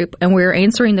Facebook group. And we're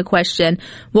answering the question,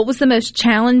 what was the most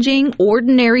challenging,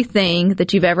 ordinary thing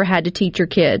that you've ever had to teach your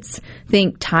kids?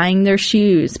 Think tying their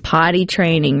shoes, potty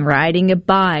training, riding a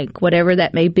bike, whatever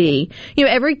that may be. You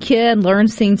know, every kid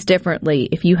learns things differently.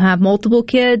 If you have multiple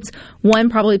kids, one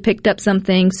probably picked up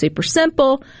something super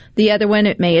simple. The other one,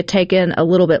 it may have taken a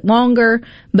little bit longer,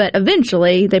 but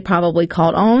eventually they probably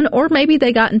caught on, or maybe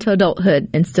they got into adulthood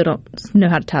and still don't know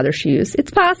how to tie their shoes. It's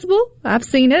possible. I've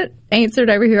seen it. Answered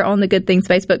over here on the Good Things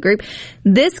Facebook group.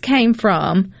 This came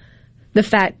from the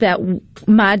fact that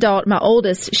my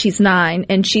oldest, she's 9,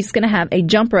 and she's going to have a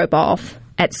jump rope off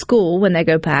at school when they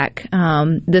go back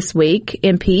this week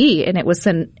in PE, and it was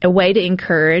a way to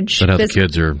encourage. Is that how the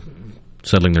kids are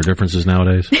settling their differences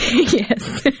nowadays?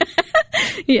 Yes.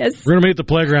 Yes. We're going to meet at the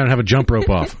playground and have a jump rope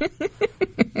off.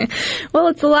 Well,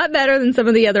 it's a lot better than some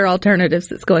of the other alternatives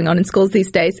that's going on in schools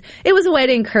these days. It was a way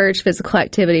to encourage physical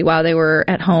activity while they were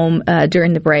at home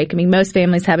during the break. I mean, most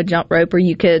families have a jump rope, or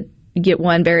you could get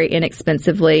one very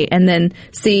inexpensively, and then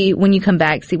see when you come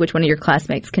back, see which one of your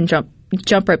classmates can jump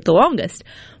rope the longest.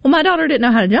 Well, my daughter didn't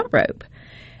know how to jump rope.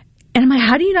 And I'm like,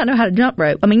 how do you not know how to jump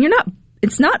rope? I mean,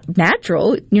 it's not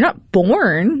natural. You're not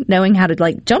born knowing how to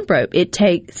jump rope. It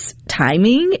takes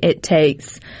timing. It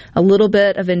takes a little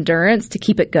bit of endurance to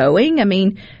keep it going. I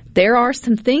mean, there are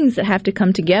some things that have to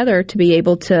come together to be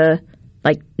able to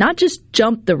not just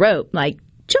jump the rope,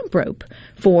 jump rope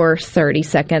for 30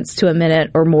 seconds to a minute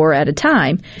or more at a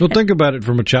time. Well, think about it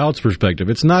from a child's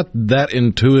perspective. It's not that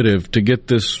intuitive to get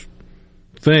this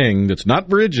thing that's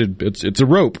not rigid. It's a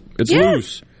rope. It's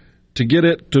loose. To get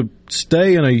it to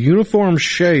stay in a uniform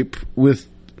shape with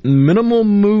minimal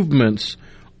movements,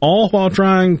 all while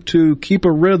trying to keep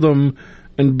a rhythm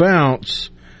and bounce.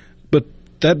 But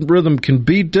that rhythm can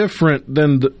be different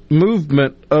than the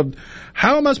movement of,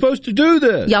 how am I supposed to do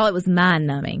this? Y'all, it was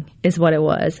mind-numbing is what it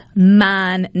was.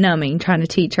 Mind-numbing, trying to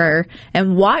teach her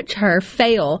and watch her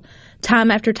fail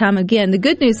time after time again. The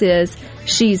good news is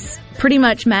she's pretty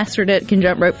much mastered it, can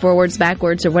jump rope forwards,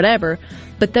 backwards, or whatever.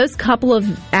 But those couple of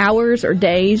hours or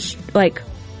days,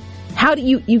 how do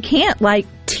you can't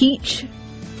teach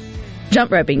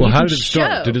jump roping. Well, how did it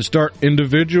start? Did it start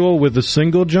individual with a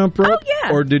single jump rope? Oh,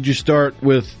 yeah. Or did you start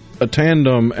with a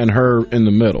tandem and her in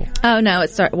the middle? Oh, no,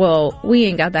 we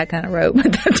ain't got that kind of rope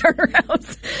with that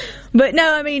turnarounds. But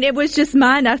no, I mean, it was just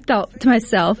mine. I thought to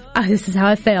myself, this is how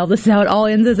I fail. This is how it all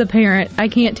ends as a parent. I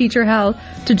can't teach her how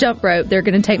to jump rope. They're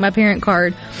going to take my parent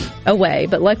card away.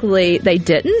 But luckily they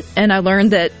didn't. And I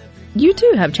learned that you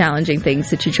do have challenging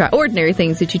things that you try, ordinary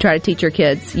things that you try to teach your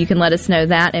kids. You can let us know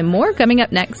that and more coming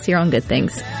up next here on Good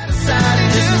Things.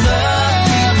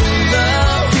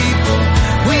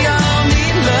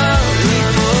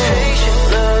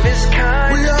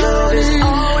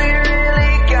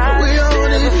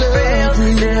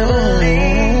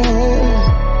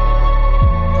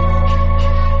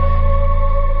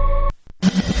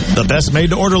 The best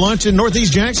made-to-order lunch in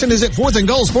Northeast Jackson is at 4th and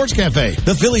Gold Sports Cafe.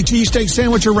 The Philly cheesesteak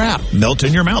sandwich or wrap,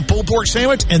 melt-in-your-mouth pulled pork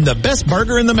sandwich, and the best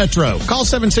burger in the metro. Call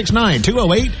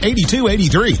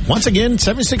 769-208-8283. Once again,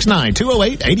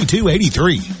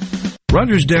 769-208-8283.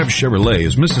 Rogers Dabbs Chevrolet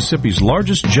is Mississippi's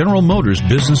largest General Motors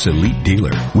business elite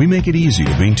dealer. We make it easy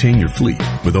to maintain your fleet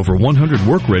with over 100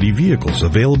 work-ready vehicles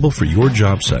available for your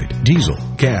job site. Diesel,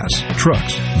 gas,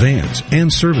 trucks, vans,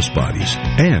 and service bodies.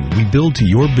 And we build to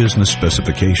your business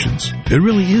specifications. It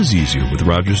really is easier with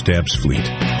Rogers Dabbs Fleet.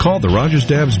 Call the Rogers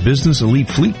Dabbs Business Elite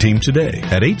Fleet Team today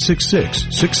at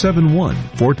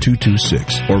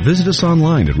 866-671-4226 or visit us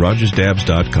online at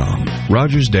rogersdabbs.com.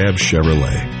 Rogers Dabbs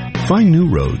Chevrolet. Find new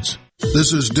roads.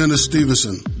 This is Dennis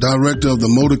Stevenson, Director of the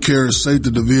Motor Carrier Safety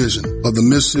Division of the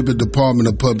Mississippi Department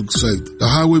of Public Safety. The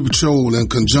Highway Patrol, in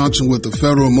conjunction with the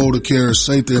Federal Motor Carrier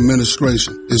Safety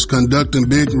Administration, is conducting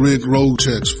big rig road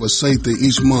checks for safety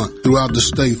each month throughout the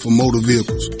state for motor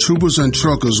vehicles. Troopers and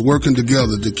truckers working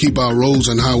together to keep our roads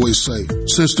and highways safe.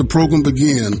 Since the program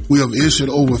began, we have issued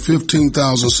over 15,000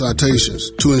 citations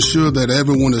to ensure that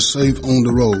everyone is safe on the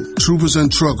road. Troopers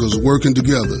and truckers working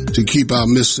together to keep our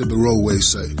Mississippi roadways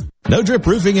safe. No Drip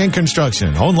Roofing and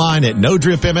Construction. Online at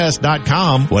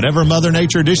NoDripMS.com. Whatever Mother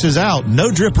Nature dishes out,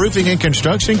 No Drip Roofing and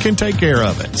Construction can take care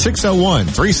of it.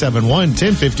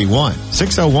 601-371-1051.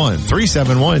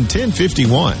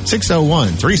 601-371-1051.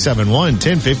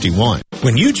 601-371-1051.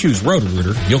 When you choose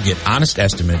Roto-Rooter, you'll get honest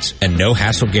estimates and no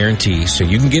hassle guarantees, so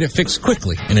you can get it fixed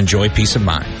quickly and enjoy peace of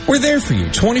mind. We're there for you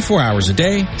 24 hours a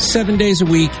day, 7 days a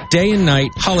week, day and night,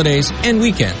 holidays, and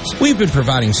weekends. We've been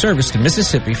providing service to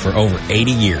Mississippi for over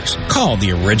 80 years. Call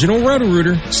the original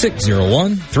Roto-Rooter,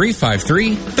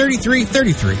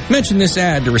 601-353-3333. Mention this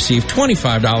ad to receive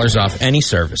 $25 off any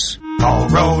service. Call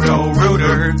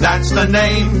Roto-Rooter, that's the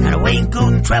name. And away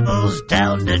go troubles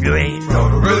down the drain.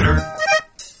 Roto-Rooter.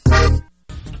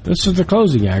 This is the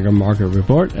closing agri market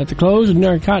report. At the close of New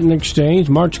York Cotton Exchange,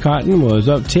 March cotton was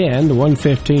up 10 to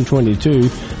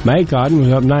 115.22. May cotton was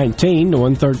up 19 to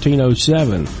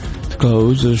 113.07. At the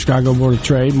close of the Chicago Board of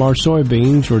Trade, March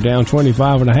soybeans were down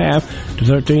 25.5 to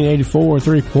 13.84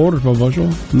 3/4 per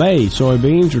bushel. May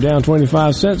soybeans were down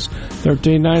 25 cents,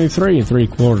 13.93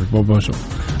 3/4 per bushel.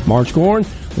 March corn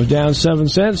was down 7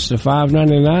 cents to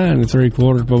 5.99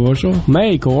 3/4 per bushel.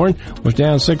 May corn was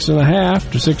down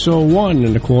 6.5 to 6.01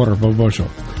 1/4 per bushel.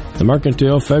 The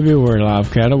mercantile February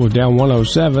live cattle was down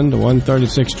 107 to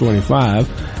 136.25.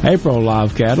 April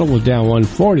live cattle was down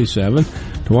 147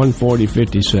 to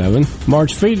 140.57.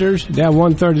 March feeders down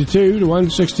 132 to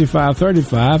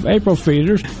 165.35. April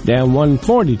feeders down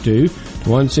 142 to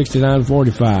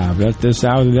 169.45. At this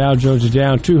hour, the Dow Jones is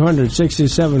down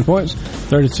 267 points,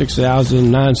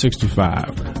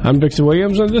 36,965. I'm Dixie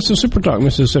Williams, and this is Super Talk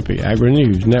Mississippi Agri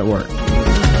News Network.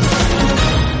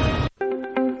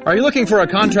 Are you looking for a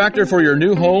contractor for your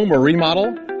new home or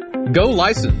remodel? Go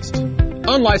licensed.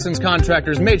 Unlicensed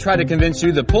contractors may try to convince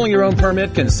you that pulling your own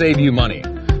permit can save you money,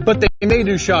 but they may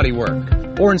do shoddy work,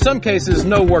 or in some cases,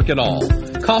 no work at all,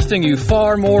 costing you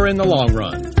far more in the long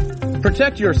run.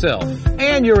 Protect yourself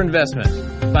and your investment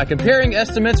by comparing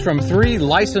estimates from 3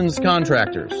 licensed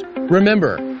contractors.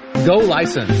 Remember, go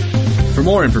licensed. For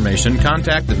more information,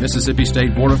 contact the Mississippi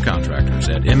State Board of Contractors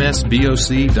at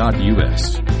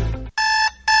msboc.us.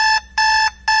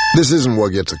 This isn't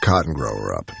what gets a cotton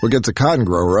grower up. What gets a cotton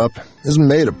grower up isn't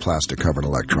made of plastic-covered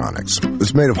electronics.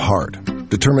 It's made of heart,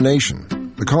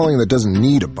 determination, the calling that doesn't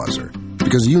need a buzzer.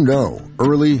 Because you know,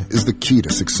 early is the key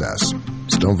to success.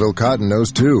 Stoneville Cotton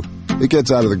knows too. It gets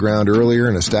out of the ground earlier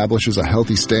and establishes a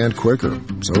healthy stand quicker,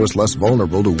 so it's less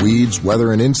vulnerable to weeds,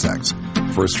 weather, and insects.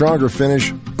 For a stronger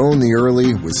finish, own the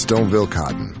early with Stoneville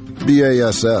Cotton.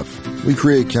 BASF. We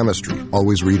create chemistry.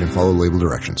 Always read and follow label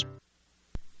directions.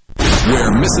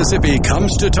 Where Mississippi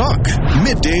comes to talk.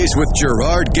 Middays with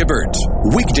Gerard Gibbert.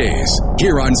 Weekdays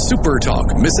here on Super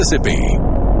Talk Mississippi.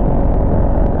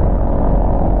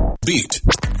 Beat,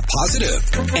 positive,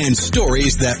 and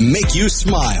stories that make you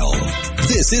smile.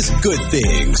 This is Good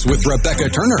Things with Rebecca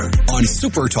Turner on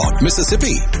Super Talk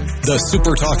Mississippi, the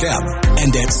Super Talk app,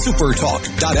 and at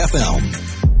supertalk.fm.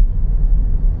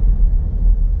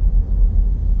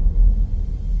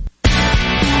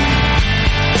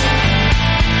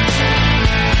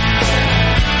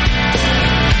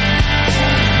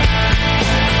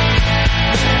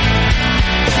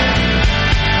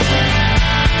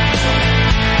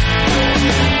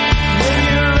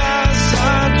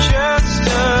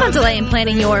 Delay in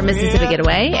planning your Mississippi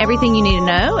getaway. Everything you need to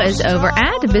know is over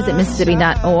at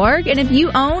visitmississippi.org. And if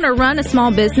you own or run a small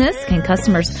business,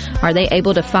 are they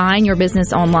able to find your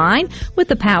business online? With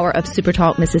the power of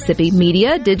SuperTalk Mississippi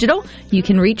Media Digital, you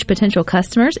can reach potential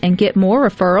customers and get more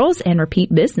referrals and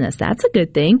repeat business. That's a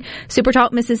good thing.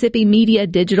 SuperTalk Mississippi Media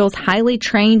Digital's highly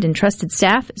trained and trusted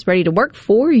staff is ready to work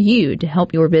for you to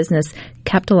help your business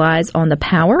capitalize on the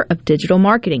power of digital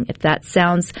marketing. If that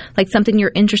sounds like something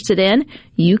you're interested in,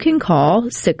 you can call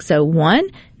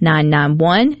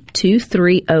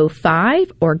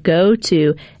 601-991-2305 or go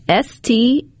to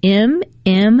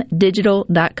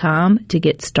stmmdigital.com to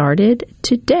get started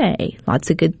today.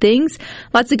 Lots of good things.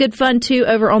 Lots of good fun, too,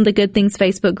 over on the Good Things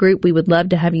Facebook group. We would love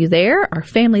to have you there. Our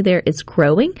family there is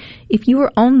growing. If you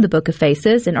are on the Book of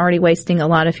Faces and already wasting a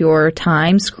lot of your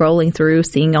time scrolling through,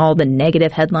 seeing all the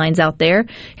negative headlines out there,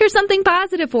 here's something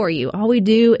positive for you. All we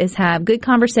do is have good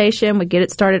conversation. We get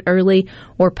it started early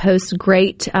or post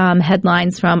great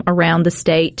headlines from around the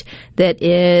state that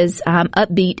is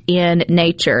upbeat in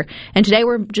nature. And today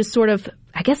we're just sort of,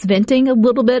 I guess, venting a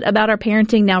little bit about our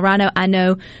parenting. Now, Rhino, I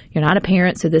know you're not a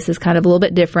parent, so this is kind of a little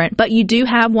bit different, but you do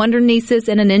have wonder nieces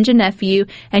and a ninja nephew,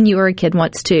 and you were a kid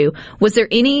once too. Was there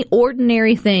any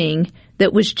ordinary thing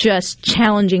that was just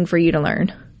challenging for you to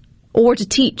learn or to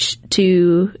teach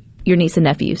to your niece and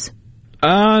nephews?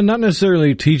 Not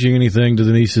necessarily teaching anything to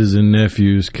the nieces and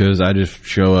nephews, because I just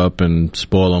show up and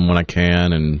spoil them when I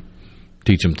can and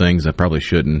teach them things I probably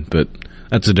shouldn't, but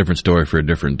that's a different story for a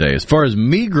different day. As far as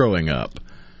me growing up,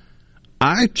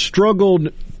 I struggled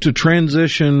to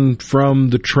transition from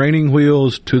the training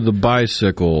wheels to the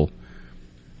bicycle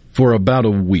for about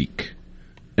a week.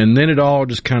 And then it all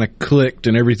just kind of clicked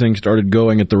and everything started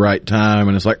going at the right time.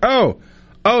 And it's like, oh,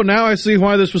 now I see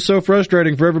why this was so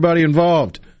frustrating for everybody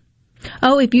involved.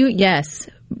 Oh,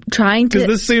 trying to... Because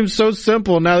this seems so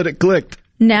simple now that it clicked.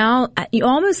 Now, you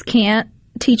almost can't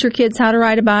teach your kids how to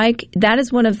ride a bike. That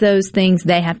is one of those things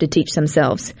they have to teach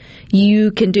themselves.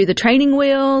 You can do the training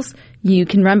wheels. You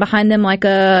can run behind them like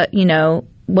a,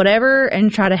 whatever,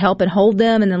 and try to help and hold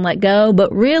them and then let go.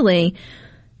 But really,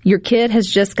 your kid has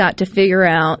just got to figure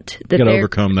out that they've got to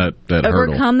overcome that hurdle.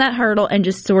 Overcome that hurdle and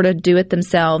just sort of do it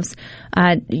themselves.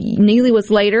 Neely was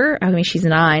later. I mean, she's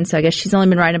 9, so I guess she's only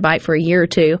been riding a bike for a year or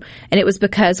two. And it was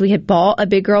because we had bought a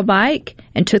big girl bike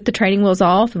and took the training wheels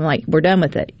off. And like, we're done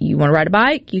with it. You want to ride a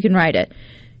bike? You can ride it.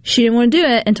 She didn't want to do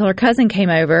it until her cousin came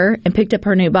over and picked up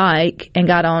her new bike and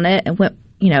got on it and went,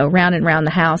 round and round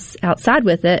the house outside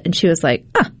with it. And she was like,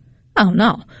 oh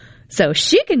no. So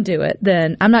she can do it,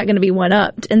 then I'm not going to be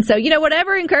one-upped. And so,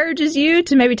 whatever encourages you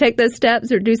to maybe take those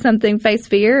steps or do something, face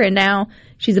fear, and now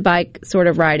she's a bike sort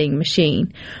of riding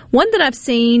machine. One that I've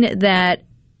seen that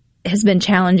has been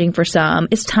challenging for some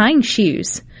is tying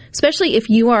shoes, especially if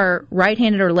you are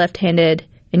right-handed or left-handed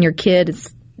and your kid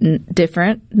is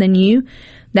different than you.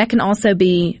 That can also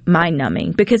be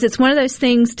mind-numbing because it's one of those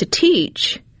things to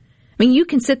teach. I mean, you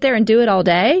can sit there and do it all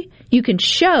day. You can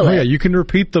show it. Yeah, you can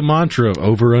repeat the mantra of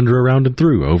over, under, around, and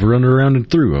through, over, under, around, and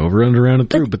through, over, under, around, and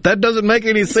through. But that doesn't make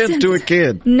any sense to a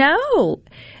kid. No.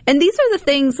 And these are the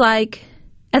things like,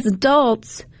 as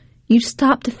adults, you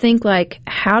stop to think like,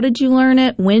 how did you learn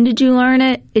it? When did you learn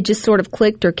it? It just sort of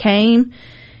clicked or came.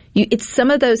 It's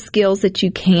some of those skills that you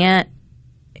can't.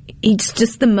 It's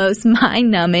just the most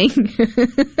mind-numbing,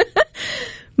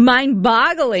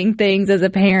 mind-boggling things as a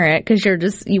parent because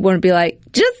you want to be like,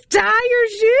 just tie your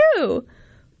shoe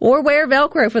or wear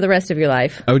Velcro for the rest of your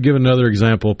life. I would give another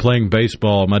example. Playing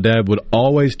baseball, my dad would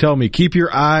always tell me, keep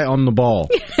your eye on the ball.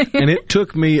 And it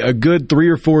took me a good 3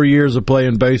 or 4 years of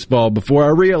playing baseball before I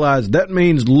realized that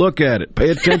means look at it, pay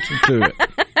attention to it.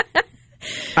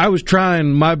 I was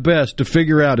trying my best to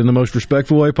figure out in the most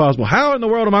respectful way possible, how in the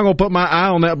world am I going to put my eye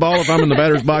on that ball if I'm in the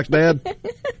batter's box, Dad?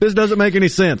 This doesn't make any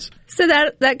sense. So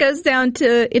that goes down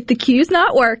to if the cue's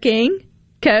not working,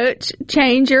 coach,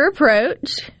 change your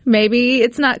approach. Maybe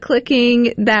it's not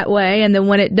clicking that way, and then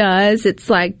when it does,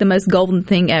 it's like the most golden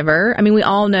thing ever. I mean, we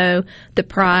all know the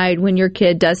pride when your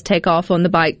kid does take off on the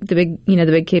bike, the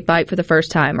big kid bike for the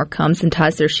first time, or comes and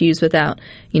ties their shoes without,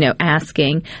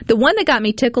 asking. The one that got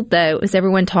me tickled, though, is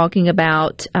everyone talking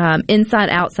about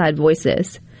inside-outside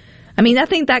voices. I mean, I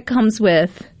think that comes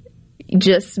with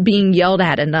just being yelled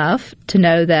at enough to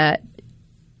know that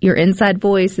your inside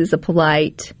voice is a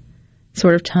polite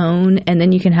sort of tone, and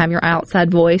then you can have your outside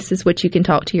voice is what you can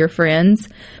talk to your friends.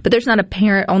 But there's not a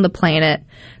parent on the planet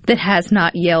that has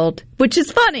not yelled, which is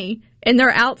funny, in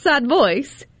their outside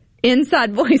voice,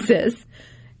 inside voices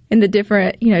in the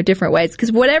different ways.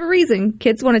 Because for whatever reason,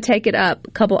 kids want to take it up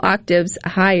a couple octaves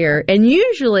higher, and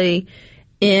usually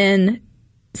in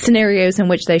scenarios in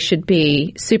which they should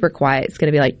be super quiet. It's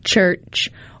going to be like church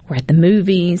or at the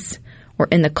movies or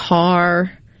in the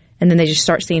car. And then they just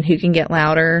start seeing who can get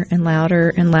louder and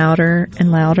louder and louder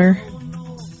and louder.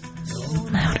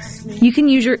 Louder. You can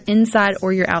use your inside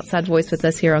or your outside voice with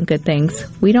us here on Good Things.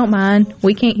 We don't mind.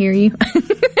 We can't hear you.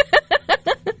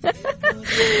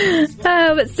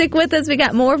 But stick with us. We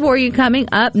got more for you coming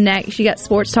up next. You got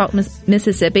Sports Talk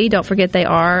Mississippi. Don't forget they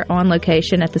are on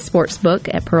location at the Sports Book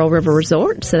at Pearl River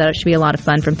Resort. So that should be a lot of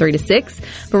fun from 3 to 6.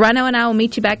 But Rhino and I will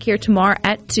meet you back here tomorrow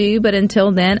at 2. But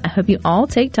until then, I hope you all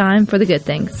take time for the good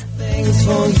things. Things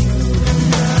for you.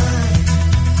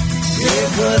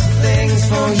 Yeah, good things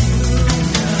for you.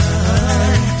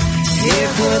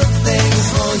 Yeah, good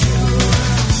things for you.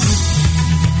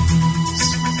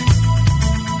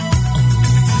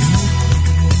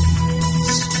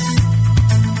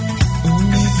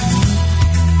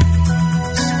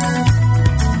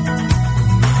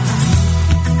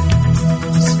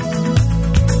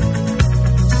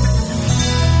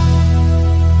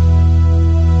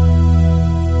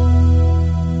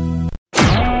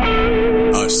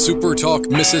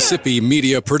 SuperTalk Mississippi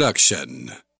Media Production.